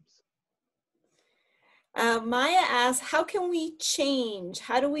systems. Maya asks, how can we change?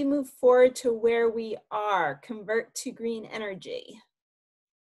 How do we move forward to where we are, convert to green energy?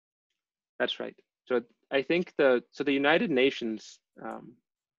 That's right. So I think the United Nations,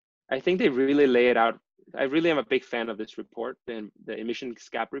 I think they really lay it out. I really am a big fan of this report, the emissions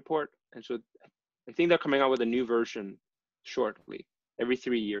gap report. And so I think they're coming out with a new version shortly, every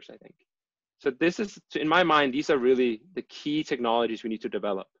 3 years, I think. So this is, in my mind, these are really the key technologies we need to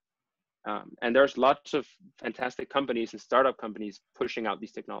develop. And there's lots of fantastic companies and startup companies pushing out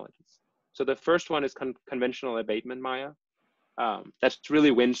these technologies. So the first one is conventional abatement, Maya. That's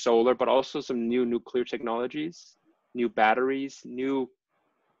really wind, solar, but also some new nuclear technologies, new batteries, new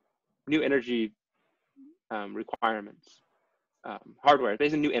energy requirements, hardware,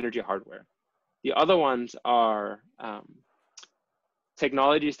 basically new energy hardware. The other ones are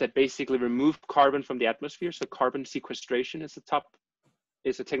technologies that basically remove carbon from the atmosphere. So carbon sequestration is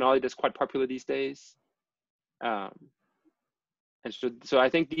a technology that's quite popular these days. And so I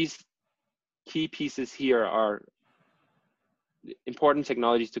think these key pieces here are important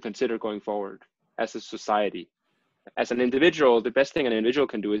technologies to consider going forward as a society. As an individual, the best thing an individual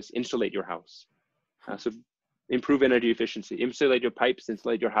can do is insulate your house. So improve energy efficiency, insulate your pipes,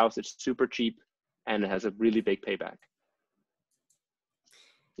 insulate your house. It's super cheap and it has a really big payback.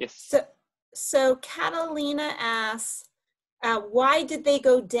 Yes. So Catalina asks, why did they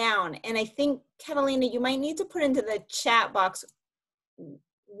go down? And I think, Catalina, you might need to put into the chat box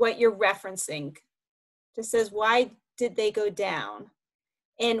what you're referencing. Just says, why did they go down?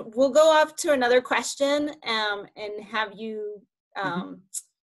 And we'll go off to another question and have you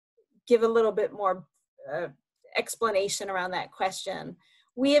give a little bit more explanation around that question.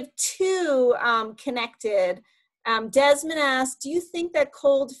 We have two connected. Desmond asked, do you think that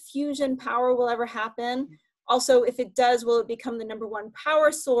cold fusion power will ever happen? Also, if it does, will it become the #1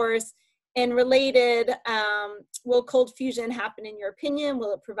 power source? And related, will cold fusion happen in your opinion?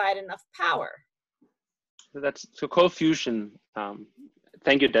 Will it provide enough power? So cold fusion,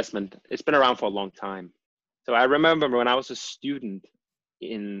 thank you, Desmond. It's been around for a long time. So I remember when I was a student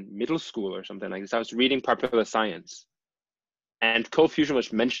in middle school or something like this, I was reading popular science and cold fusion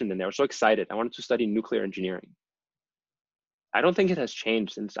was mentioned and I was so excited. I wanted to study nuclear engineering. I don't think it has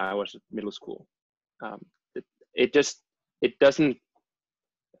changed since I was in middle school. It doesn't,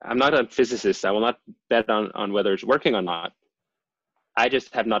 I'm not a physicist. I will not bet on whether it's working or not. I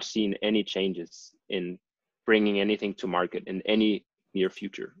just have not seen any changes in bringing anything to market in any near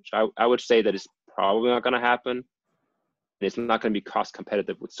future. So I would say that it's probably not going to happen. And it's not going to be cost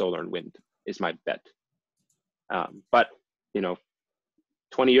competitive with solar and wind is my bet. But,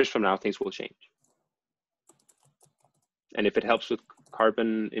 20 years from now, things will change. And if it helps with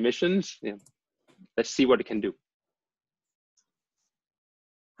carbon emissions, let's see what it can do.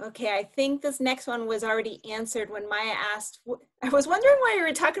 Okay, I think this next one was already answered when Maya asked, I was wondering why you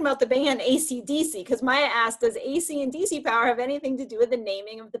were talking about the band AC/DC, because Maya asked, does AC and DC power have anything to do with the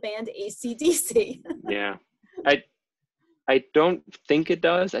naming of the band AC/DC? Yeah, I don't think it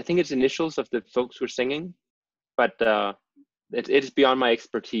does. I think it's initials of the folks who are singing, but it's beyond my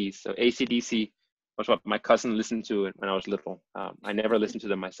expertise. So AC/DC was what my cousin listened to when I was little. I never listened to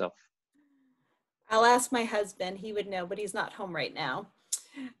them myself. I'll ask my husband, he would know, but he's not home right now.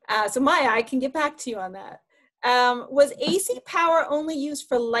 So Maya, I can get back to you on that. Was AC power only used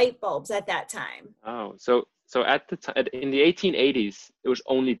for light bulbs at that time? Oh, so at the time, in the 1880s, it was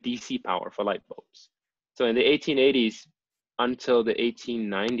only DC power for light bulbs. So in the 1880s until the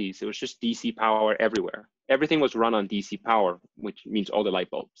 1890s, it was just DC power everywhere. Everything was run on DC power, which means all the light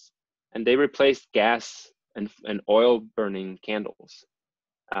bulbs. And they replaced gas and oil burning candles.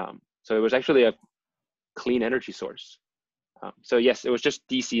 So it was actually a clean energy source. So yes, it was just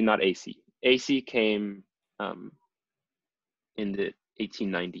DC, not AC. AC came in the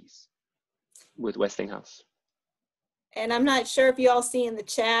 1890s with Westinghouse. And I'm not sure if you all see in the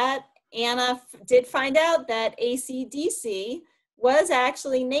chat, Anna did find out that AC/DC was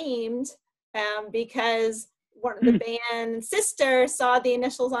actually named because one of the band's sister saw the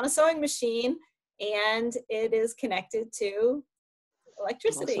initials on a sewing machine and it is connected to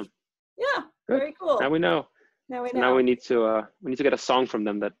electricity. Awesome. Yeah, Good. Very cool. Now we know. Now we So know. now we need to get a song from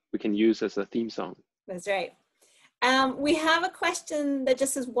them that we can use as a theme song. That's right. We have a question that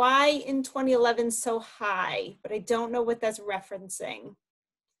just says, why in 2011 so high? But I don't know what that's referencing.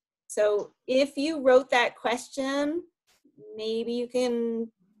 So if you wrote that question, maybe you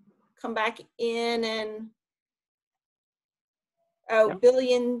can come back in and, $1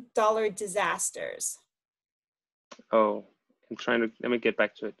 billion disasters. Oh, let me get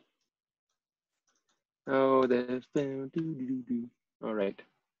back to it. Oh, there's been, all right.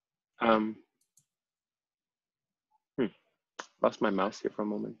 Lost my mouse here for a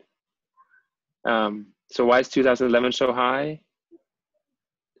moment. So why is 2011 so high?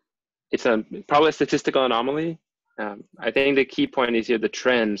 It's probably a statistical anomaly. I think the key point is here, the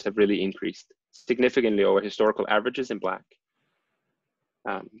trends have really increased significantly over historical averages in black.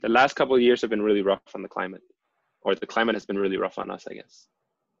 The last couple of years have been really rough on the climate, or the climate has been really rough on us, I guess.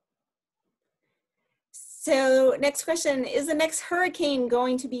 So next question, is the next hurricane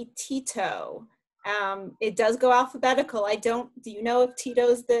going to be Tito? It does go alphabetical. Do you know if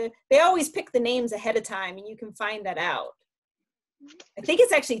Tito's they always pick the names ahead of time and you can find that out. I think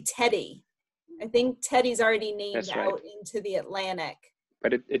it's actually Teddy. I think Teddy's already named out into the Atlantic.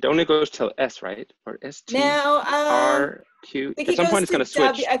 But it only goes till S, right? Or S-T, no, R-Q. At some point it's going to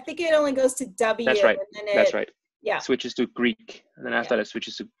switch. I think it only goes to W. That's right. And then That's right. Yeah. It switches to Greek. And then after that it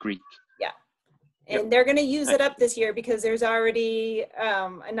switches to Greek. Yeah. And they're going to use it up this year because there's already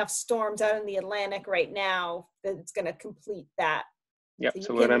enough storms out in the Atlantic right now that it's going to complete that. Yep.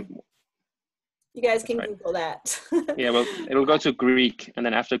 So you guys can Google that. Yeah, well, it'll go to Greek, and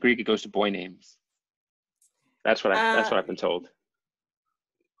then after Greek, it goes to boy names. That's what I've been told.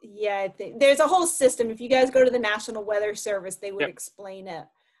 Yeah, I think there's a whole system. If you guys go to the National Weather Service, they would explain it.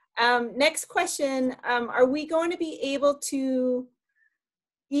 Next question, are we going to be able to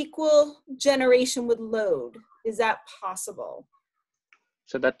equal generation with load? Is that possible?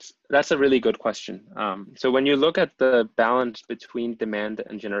 So that's a really good question. So when you look at the balance between demand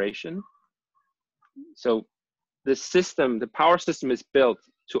and generation, so the power system is built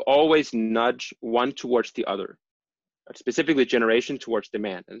to always nudge one towards the other, specifically generation towards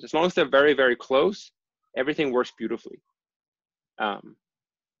demand. And as long as they're very, very close, everything works beautifully.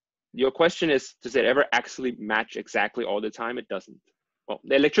 Your question is, does it ever actually match exactly all the time? It doesn't. Well,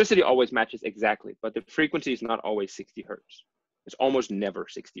 the electricity always matches exactly, but the frequency is not always 60 hertz. It's almost never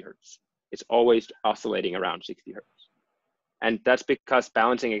 60 hertz. It's always oscillating around 60 hertz. And that's because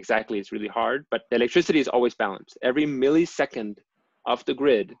balancing exactly is really hard, but the electricity is always balanced. Every millisecond of the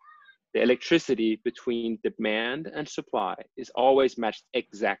grid, the electricity between demand and supply is always matched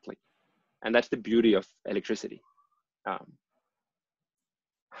exactly. And that's the beauty of electricity.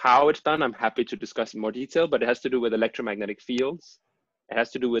 How it's done, I'm happy to discuss in more detail, but it has to do with electromagnetic fields. It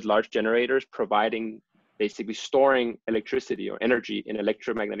has to do with large generators basically storing electricity or energy in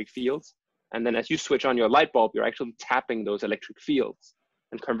electromagnetic fields. And then as you switch on your light bulb, you're actually tapping those electric fields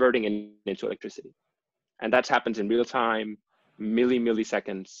and converting it into electricity. And that happens in real time,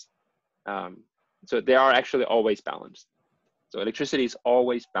 milliseconds. So they are actually always balanced. So electricity is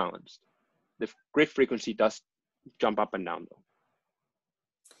always balanced. The grid frequency does jump up and down though.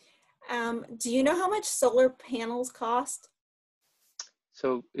 Do you know how much solar panels cost?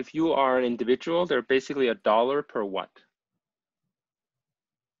 So if you are an individual, they're basically $1 per watt.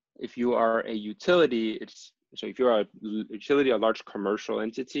 If you are a utility, if you're a utility, a large commercial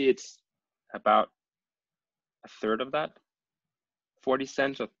entity, it's about a third of that, 40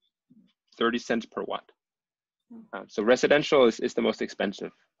 cents or 30 cents per watt. So residential is the most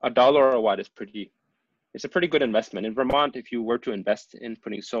expensive. $1 a watt is it's a pretty good investment. In Vermont, if you were to invest in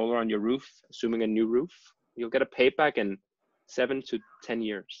putting solar on your roof, assuming a new roof, you'll get a payback in 7 to 10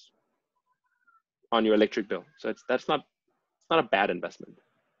 years on your electric bill. So it's not a bad investment.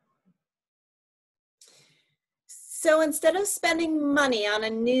 So instead of spending money on a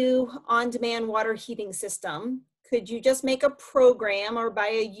new on-demand water heating system, could you just make a program or buy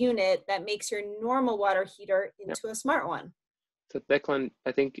a unit that makes your normal water heater into a smart one? So Declan,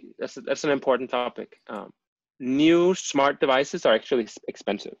 I think that's an important topic. New smart devices are actually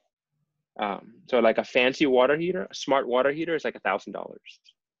expensive. So like a fancy water heater, a smart water heater is like $1,000.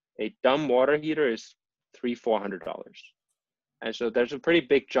 A dumb water heater is $300-400. And so there's a pretty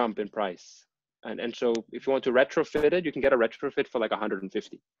big jump in price. And so if you want to retrofit it, you can get a retrofit for like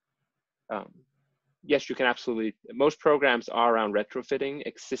 $150. Yes, you can absolutely. Most programs are around retrofitting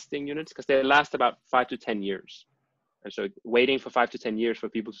existing units because they last about 5 to 10 years. And so waiting for 5 to 10 years for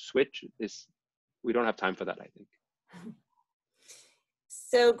people to switch we don't have time for that, I think.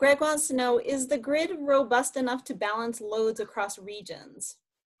 So Greg wants to know, is the grid robust enough to balance loads across regions?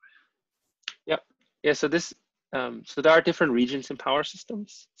 Yep. Yeah, so so there are different regions in power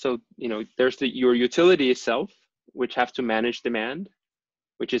systems. So, there's your utility itself, which have to manage demand,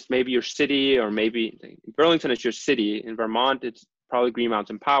 which is maybe your city, or maybe Burlington is your city. In Vermont, it's probably Green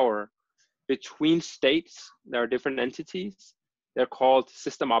Mountain Power. Between states, there are different entities. They're called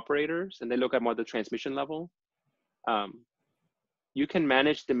system operators, and they look at more the transmission level. You can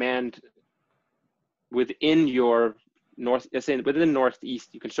manage demand within your within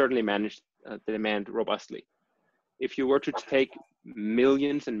Northeast. You can certainly manage the demand robustly. If you were to take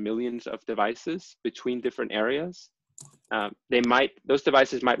millions and millions of devices between different areas, those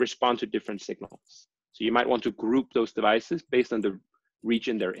devices might respond to different signals. So you might want to group those devices based on the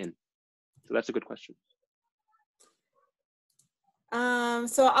region they're in. So that's a good question.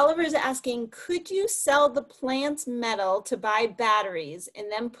 So Oliver's asking, could you sell the plant's metal to buy batteries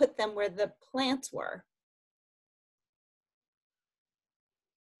and then put them where the plants were?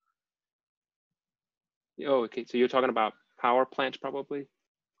 Oh, okay. So you're talking about power plants, probably.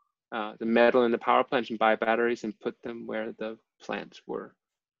 The metal in the power plants, and buy batteries and put them where the plants were.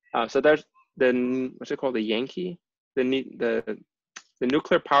 So there's the, what's it called, the Yankee, the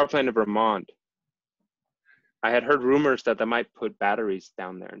nuclear power plant of Vermont. I had heard rumors that they might put batteries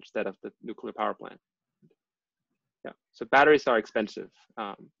down there instead of the nuclear power plant. Yeah, so batteries are expensive,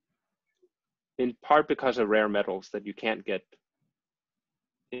 in part because of rare metals that you can't get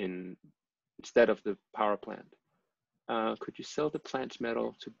instead of the power plant. Could you sell the plant's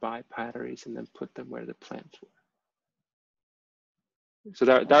metal to buy batteries and then put them where the plants were? So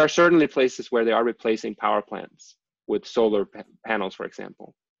there are certainly places where they are replacing power plants with solar panels, for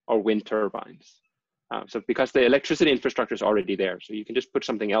example, or wind turbines. So because the electricity infrastructure is already there, so you can just put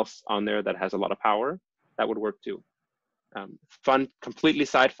something else on there that has a lot of power, that would work too. Fun, completely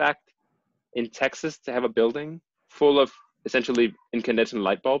side fact, in Texas, to have a building full of essentially incandescent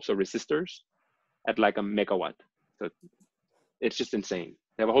light bulbs or resistors at like a megawatt. So it's just insane.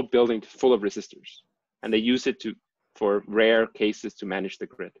 They have a whole building full of resistors, and they use it for rare cases to manage the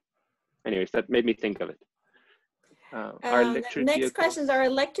grid. Anyways, that made me think of it. Our electric next vehicles. questions, are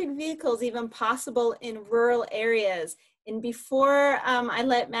electric vehicles even possible in rural areas? And before I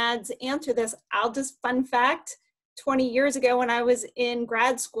let Mads answer this, I'll just, fun fact, 20 years ago when I was in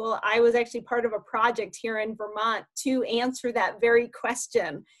grad school, I was actually part of a project here in Vermont to answer that very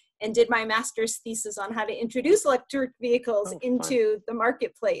question, and did my master's thesis on how to introduce electric vehicles into the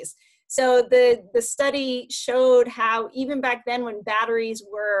marketplace. So the study showed how even back then, when batteries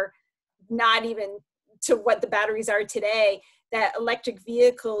were not even to what the batteries are today, that electric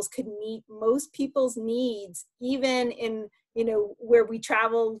vehicles could meet most people's needs, even in, you know, where we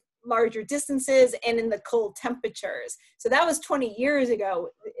travel larger distances and in the cold temperatures. So that was 20 years ago,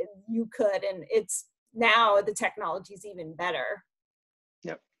 you could, and it's now the technology is even better.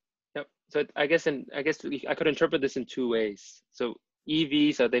 Yep. So I guess I could interpret this in two ways. So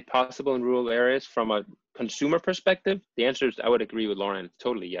EVs, are they possible in rural areas from a consumer perspective? The answer is, I would agree with Lauren,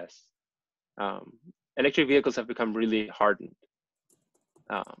 totally yes. Electric vehicles have become really hardened.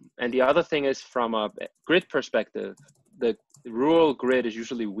 And the other thing is, from a grid perspective, the rural grid is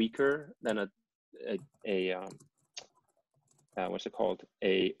usually weaker than what's it called?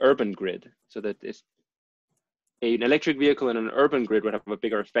 A urban grid. So that is, an electric vehicle in an urban grid would have a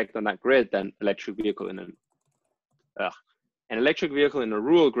bigger effect on that grid than electric vehicle in an electric vehicle in a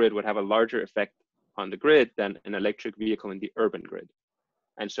rural grid would have a larger effect on the grid than an electric vehicle in the urban grid.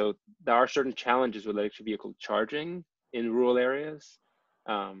 And so there are certain challenges with electric vehicle charging in rural areas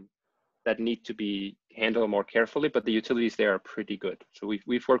that need to be handled more carefully, but the utilities there are pretty good. So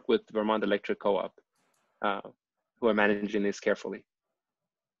we've worked with Vermont Electric Co-op, who are managing this carefully.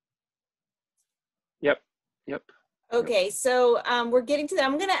 Yep. Okay, so we're getting to that.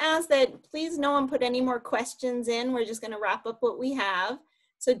 I'm gonna ask that please no one put any more questions in. We're just gonna wrap up what we have.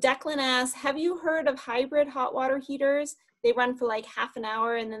 So Declan asks, have you heard of hybrid hot water heaters? They run for like half an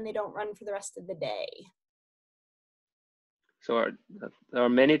hour and then they don't run for the rest of the day. So there are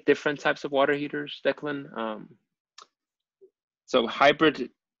many different types of water heaters, Declan. So hybrid,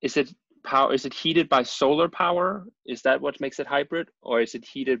 is it heated by solar power? Is that what makes it hybrid, or is it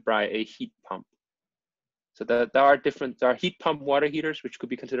heated by a heat pump? So there are heat pump water heaters, which could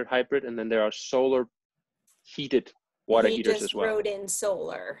be considered hybrid, and then there are solar heated water heaters as well. He just wrote in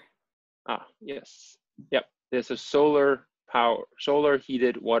solar. Yes. Yep. There's a solar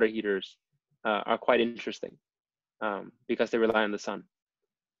heated water heaters are quite interesting because they rely on the sun.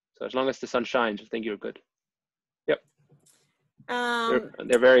 So as long as the sun shines, I think you're good. Yep.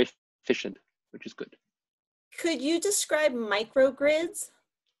 They're very efficient, which is good. Could you describe microgrids?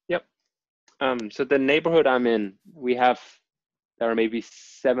 Yep. So the neighborhood I'm in, there are maybe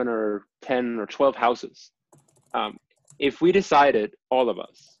 7 or 10 or 12 houses. If we decided, all of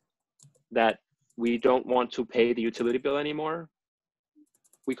us, that we don't want to pay the utility bill anymore,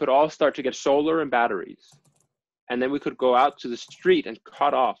 we could all start to get solar and batteries. And then we could go out to the street and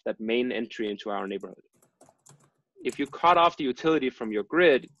cut off that main entry into our neighborhood. If you cut off the utility from your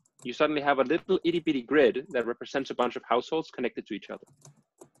grid, you suddenly have a little itty bitty grid that represents a bunch of households connected to each other.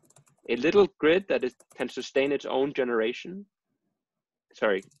 A little grid that can sustain its own generation.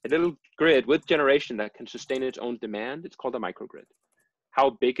 A little grid with generation that can sustain its own demand, it's called a microgrid. How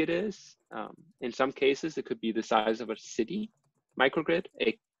big it is, in some cases, it could be the size of a city microgrid,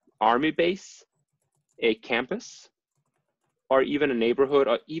 a army base, a campus, or even a neighborhood,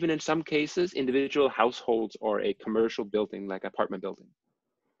 or even in some cases, individual households or a commercial building like apartment building.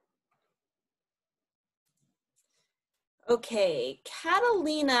 Okay,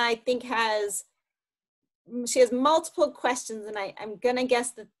 Catalina, I think she has multiple questions, and I'm gonna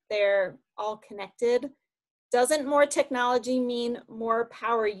guess that they're all connected. Doesn't more technology mean more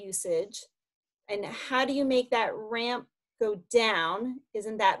power usage? And how do you make that ramp go down?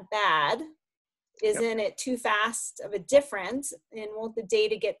 Isn't that bad? Isn't it too fast of a difference? And won't the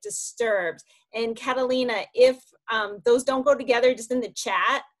data get disturbed? And Catalina, if those don't go together, just in the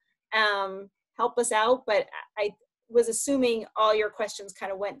chat, help us out. But I was assuming all your questions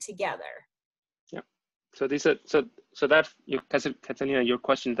kind of went together. Yeah. So these are so that Catalina, your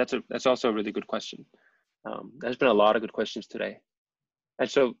question, that's also a really good question. There's been a lot of good questions today, and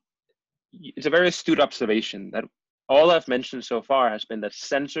so it's a very astute observation that all I've mentioned so far has been that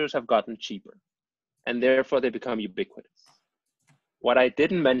sensors have gotten cheaper, and therefore they become ubiquitous. What I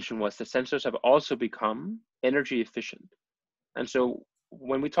didn't mention was the sensors have also become energy efficient. And so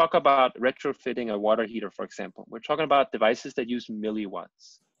when we talk about retrofitting a water heater, for example, we're talking about devices that use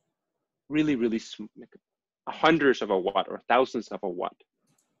milliwatts, really, really hundreds of a watt or thousands of a watt,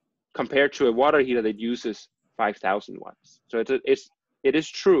 compared to a water heater that uses 5,000 watts. So it is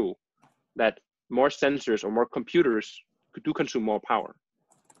true that more sensors or more computers do consume more power.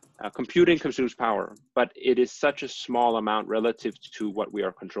 Computing consumes power, but it is such a small amount relative to what we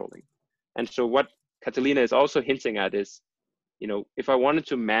are controlling. And so what Catalina is also hinting at is, you know, if I wanted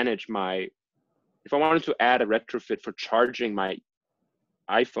to add a retrofit for charging my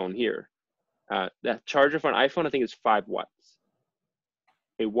iPhone here, that charger for an iPhone, I think is 5 watts.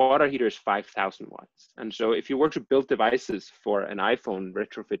 A water heater is 5,000 watts. And so if you were to build devices for an iPhone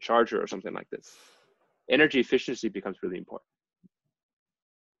retrofit charger or something like this, energy efficiency becomes really important.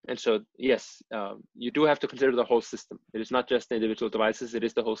 And so, yes, you do have to consider the whole system. It is not just the individual devices, it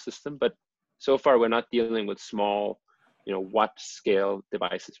is the whole system. But so far, we're not dealing with small, you know, watt scale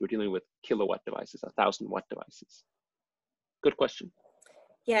devices. We're dealing with kilowatt devices, 1,000-watt devices. Good question.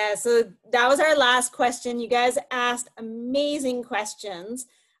 Yeah, so that was our last question. You guys asked amazing questions.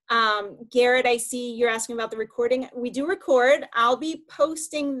 Garrett, I see you're asking about the recording. We do record. I'll be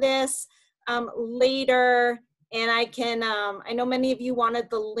posting this later. And I know many of you wanted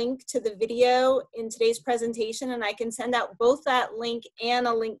the link to the video in today's presentation, and I can send out both that link and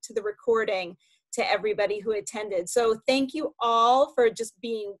a link to the recording to everybody who attended. So thank you all for just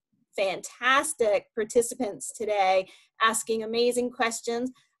being fantastic participants today, asking amazing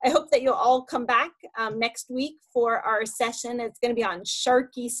questions. I hope that you'll all come back next week for our session. It's going to be on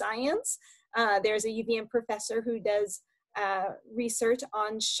sharky science. There's a UVM professor who does research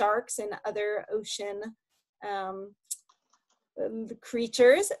on sharks and other ocean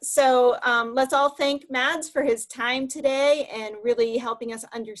creatures. So let's all thank Mads for his time today and really helping us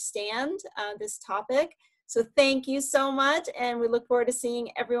understand this topic. So thank you so much, and we look forward to seeing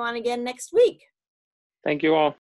everyone again next week. Thank you all.